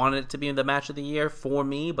 and I wanted it to be the match of the year for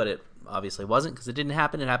me, but it obviously wasn't because it didn't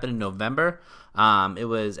happen. It happened in November. It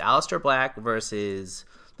was Aleister Black versus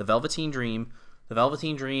the Velveteen Dream. The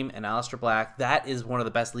Velveteen Dream and Aleister Black, that is one of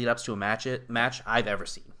the best lead-ups to a match I've ever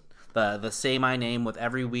seen. The Say My Name with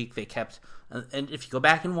every week they kept... And if you go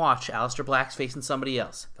back and watch, Aleister Black's facing somebody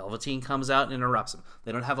else. Velveteen comes out and interrupts him.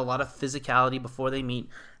 They don't have a lot of physicality before they meet.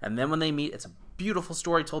 And then when they meet, it's a beautiful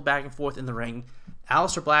story told back and forth in the ring.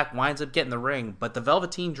 Aleister Black winds up getting the ring, but the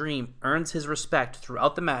Velveteen Dream earns his respect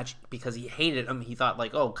throughout the match because he hated him. He thought,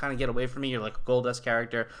 like, oh, kind of get away from me. You're like a Goldust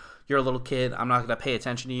character. You're a little kid. I'm not going to pay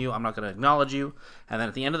attention to you. I'm not going to acknowledge you. And then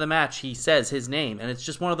at the end of the match, he says his name. And it's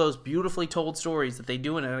just one of those beautifully told stories that they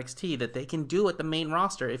do in NXT that they can do at the main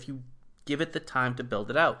roster if you give it the time to build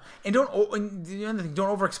it out. And don't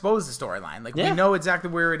overexpose the storyline. Like, we know exactly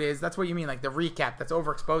where it is. That's what you mean, like the recap that's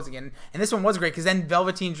overexposing it. And this one was great because then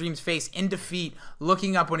Velveteen Dream's face in defeat,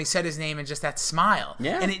 looking up when he said his name and just that smile.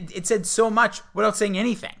 Yeah. And it said so much without saying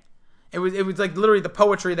anything. It was like literally the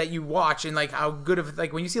poetry that you watch and like how good of,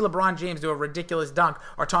 like when you see LeBron James do a ridiculous dunk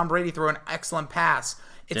or Tom Brady throw an excellent pass.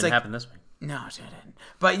 It's Didn't like, happen this way. No, it didn't.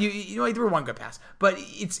 But you know, he threw one good pass. But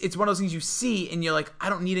it's one of those things you see and you're like, I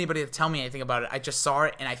don't need anybody to tell me anything about it. I just saw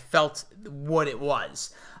it and I felt what it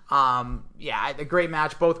was. A great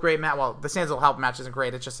match. Both great match. Well, the Sands Will Help match isn't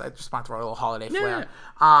great. It's just I just want to throw a little holiday flair.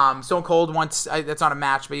 Stone Cold once. That's not a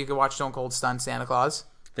match, but you can watch Stone Cold stun Santa Claus.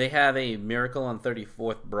 They have a Miracle on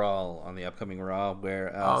 34th Brawl on the upcoming Raw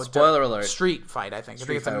where, spoiler alert. Street fight, I think. I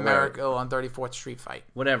think it's a fight, Miracle on 34th Street fight.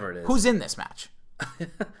 Whatever it is. Who's in this match?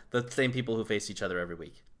 The same people who face each other every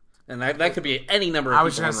week. And that could be any number of people. I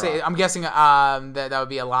was just going to say, I'm guessing that would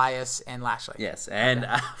be Elias and Lashley. Yes, and...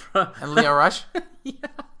 And Leo Rush? Yeah.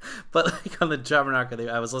 But like on the Jobber Knocker,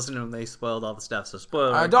 I was listening to them, they spoiled all the stuff, so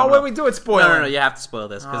spoiler. When we do it, spoiler. No, you have to spoil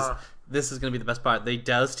this, because this is going to be the best part. They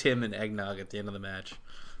doused him in eggnog at the end of the match.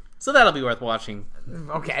 So that'll be worth watching.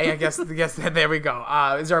 Okay, I guess there we go.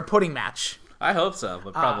 Is there a pudding match? I hope so,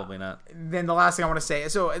 but probably not. Then the last thing I want to say,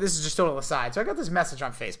 so this is just total aside. So I got this message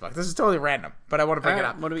on Facebook. This is totally random, but I want to bring it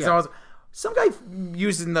up. What do we got? Some guy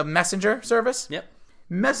using the messenger service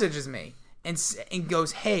messages me and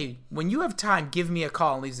goes, hey, when you have time, give me a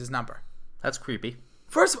call, and leaves his number. That's creepy.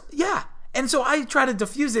 First, yeah. And so I try to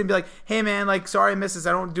diffuse it and be like, hey, man, like, sorry I missed this.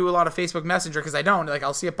 I don't do a lot of Facebook Messenger because I don't. Like,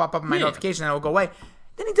 I'll see it pop up in my notification and it'll go away.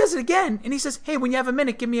 Then he does it again, and he says, hey, when you have a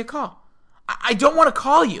minute, give me a call. I don't want to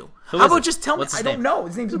call you. How about just tell me? I don't know.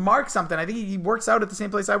 His name's Mark something. I think he works out at the same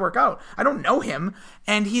place I work out. I don't know him.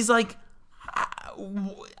 And he's like,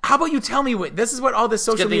 how about you tell me this is what all this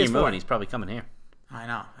social media is for. He's probably coming here. I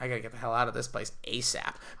know. I gotta get the hell out of this place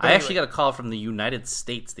ASAP. I actually got a call from the United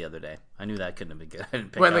States the other day. I knew that couldn't have been good. I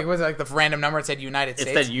didn't pick What, up. like, was it like the random number? It said United States.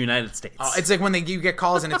 It said United States. Oh, it's like when you get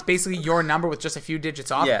calls and it's basically your number with just a few digits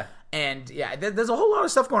off. Yeah. And yeah, there's a whole lot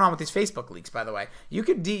of stuff going on with these Facebook leaks. By the way, you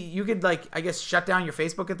could like, I guess, shut down your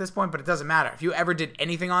Facebook at this point, but it doesn't matter if you ever did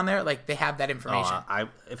anything on there. Like, they have that information.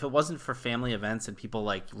 If it wasn't for family events and people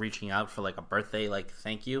like reaching out for like a birthday, like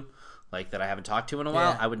thank you, like that I haven't talked to in a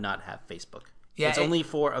while, I would not have Facebook. Yeah, it's only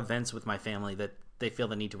for events with my family that they feel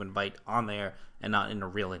the need to invite on there and not in a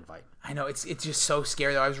real invite. I know, it's just so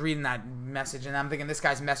scary though. I was reading that message and I'm thinking, this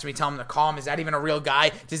guy's messaging me, telling him to call him. Is that even a real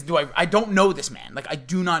guy? I don't know this man. Like, I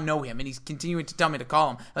do not know him, and he's continuing to tell me to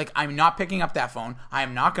call him. Like, I'm not picking up that phone. I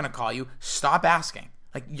am not going to call you. Stop asking.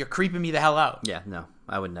 Like, you're creeping me the hell out. Yeah, no,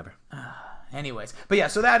 I would never. Anyways, but yeah,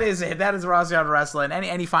 so that is it. That is Ross Yard Wrestling.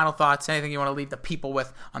 Any final thoughts? Anything you want to leave the people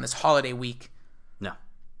with on this holiday week? No.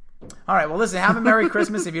 All right, well, listen, have a Merry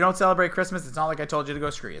Christmas. If you don't celebrate Christmas, it's not like I told you to go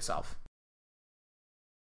screw yourself.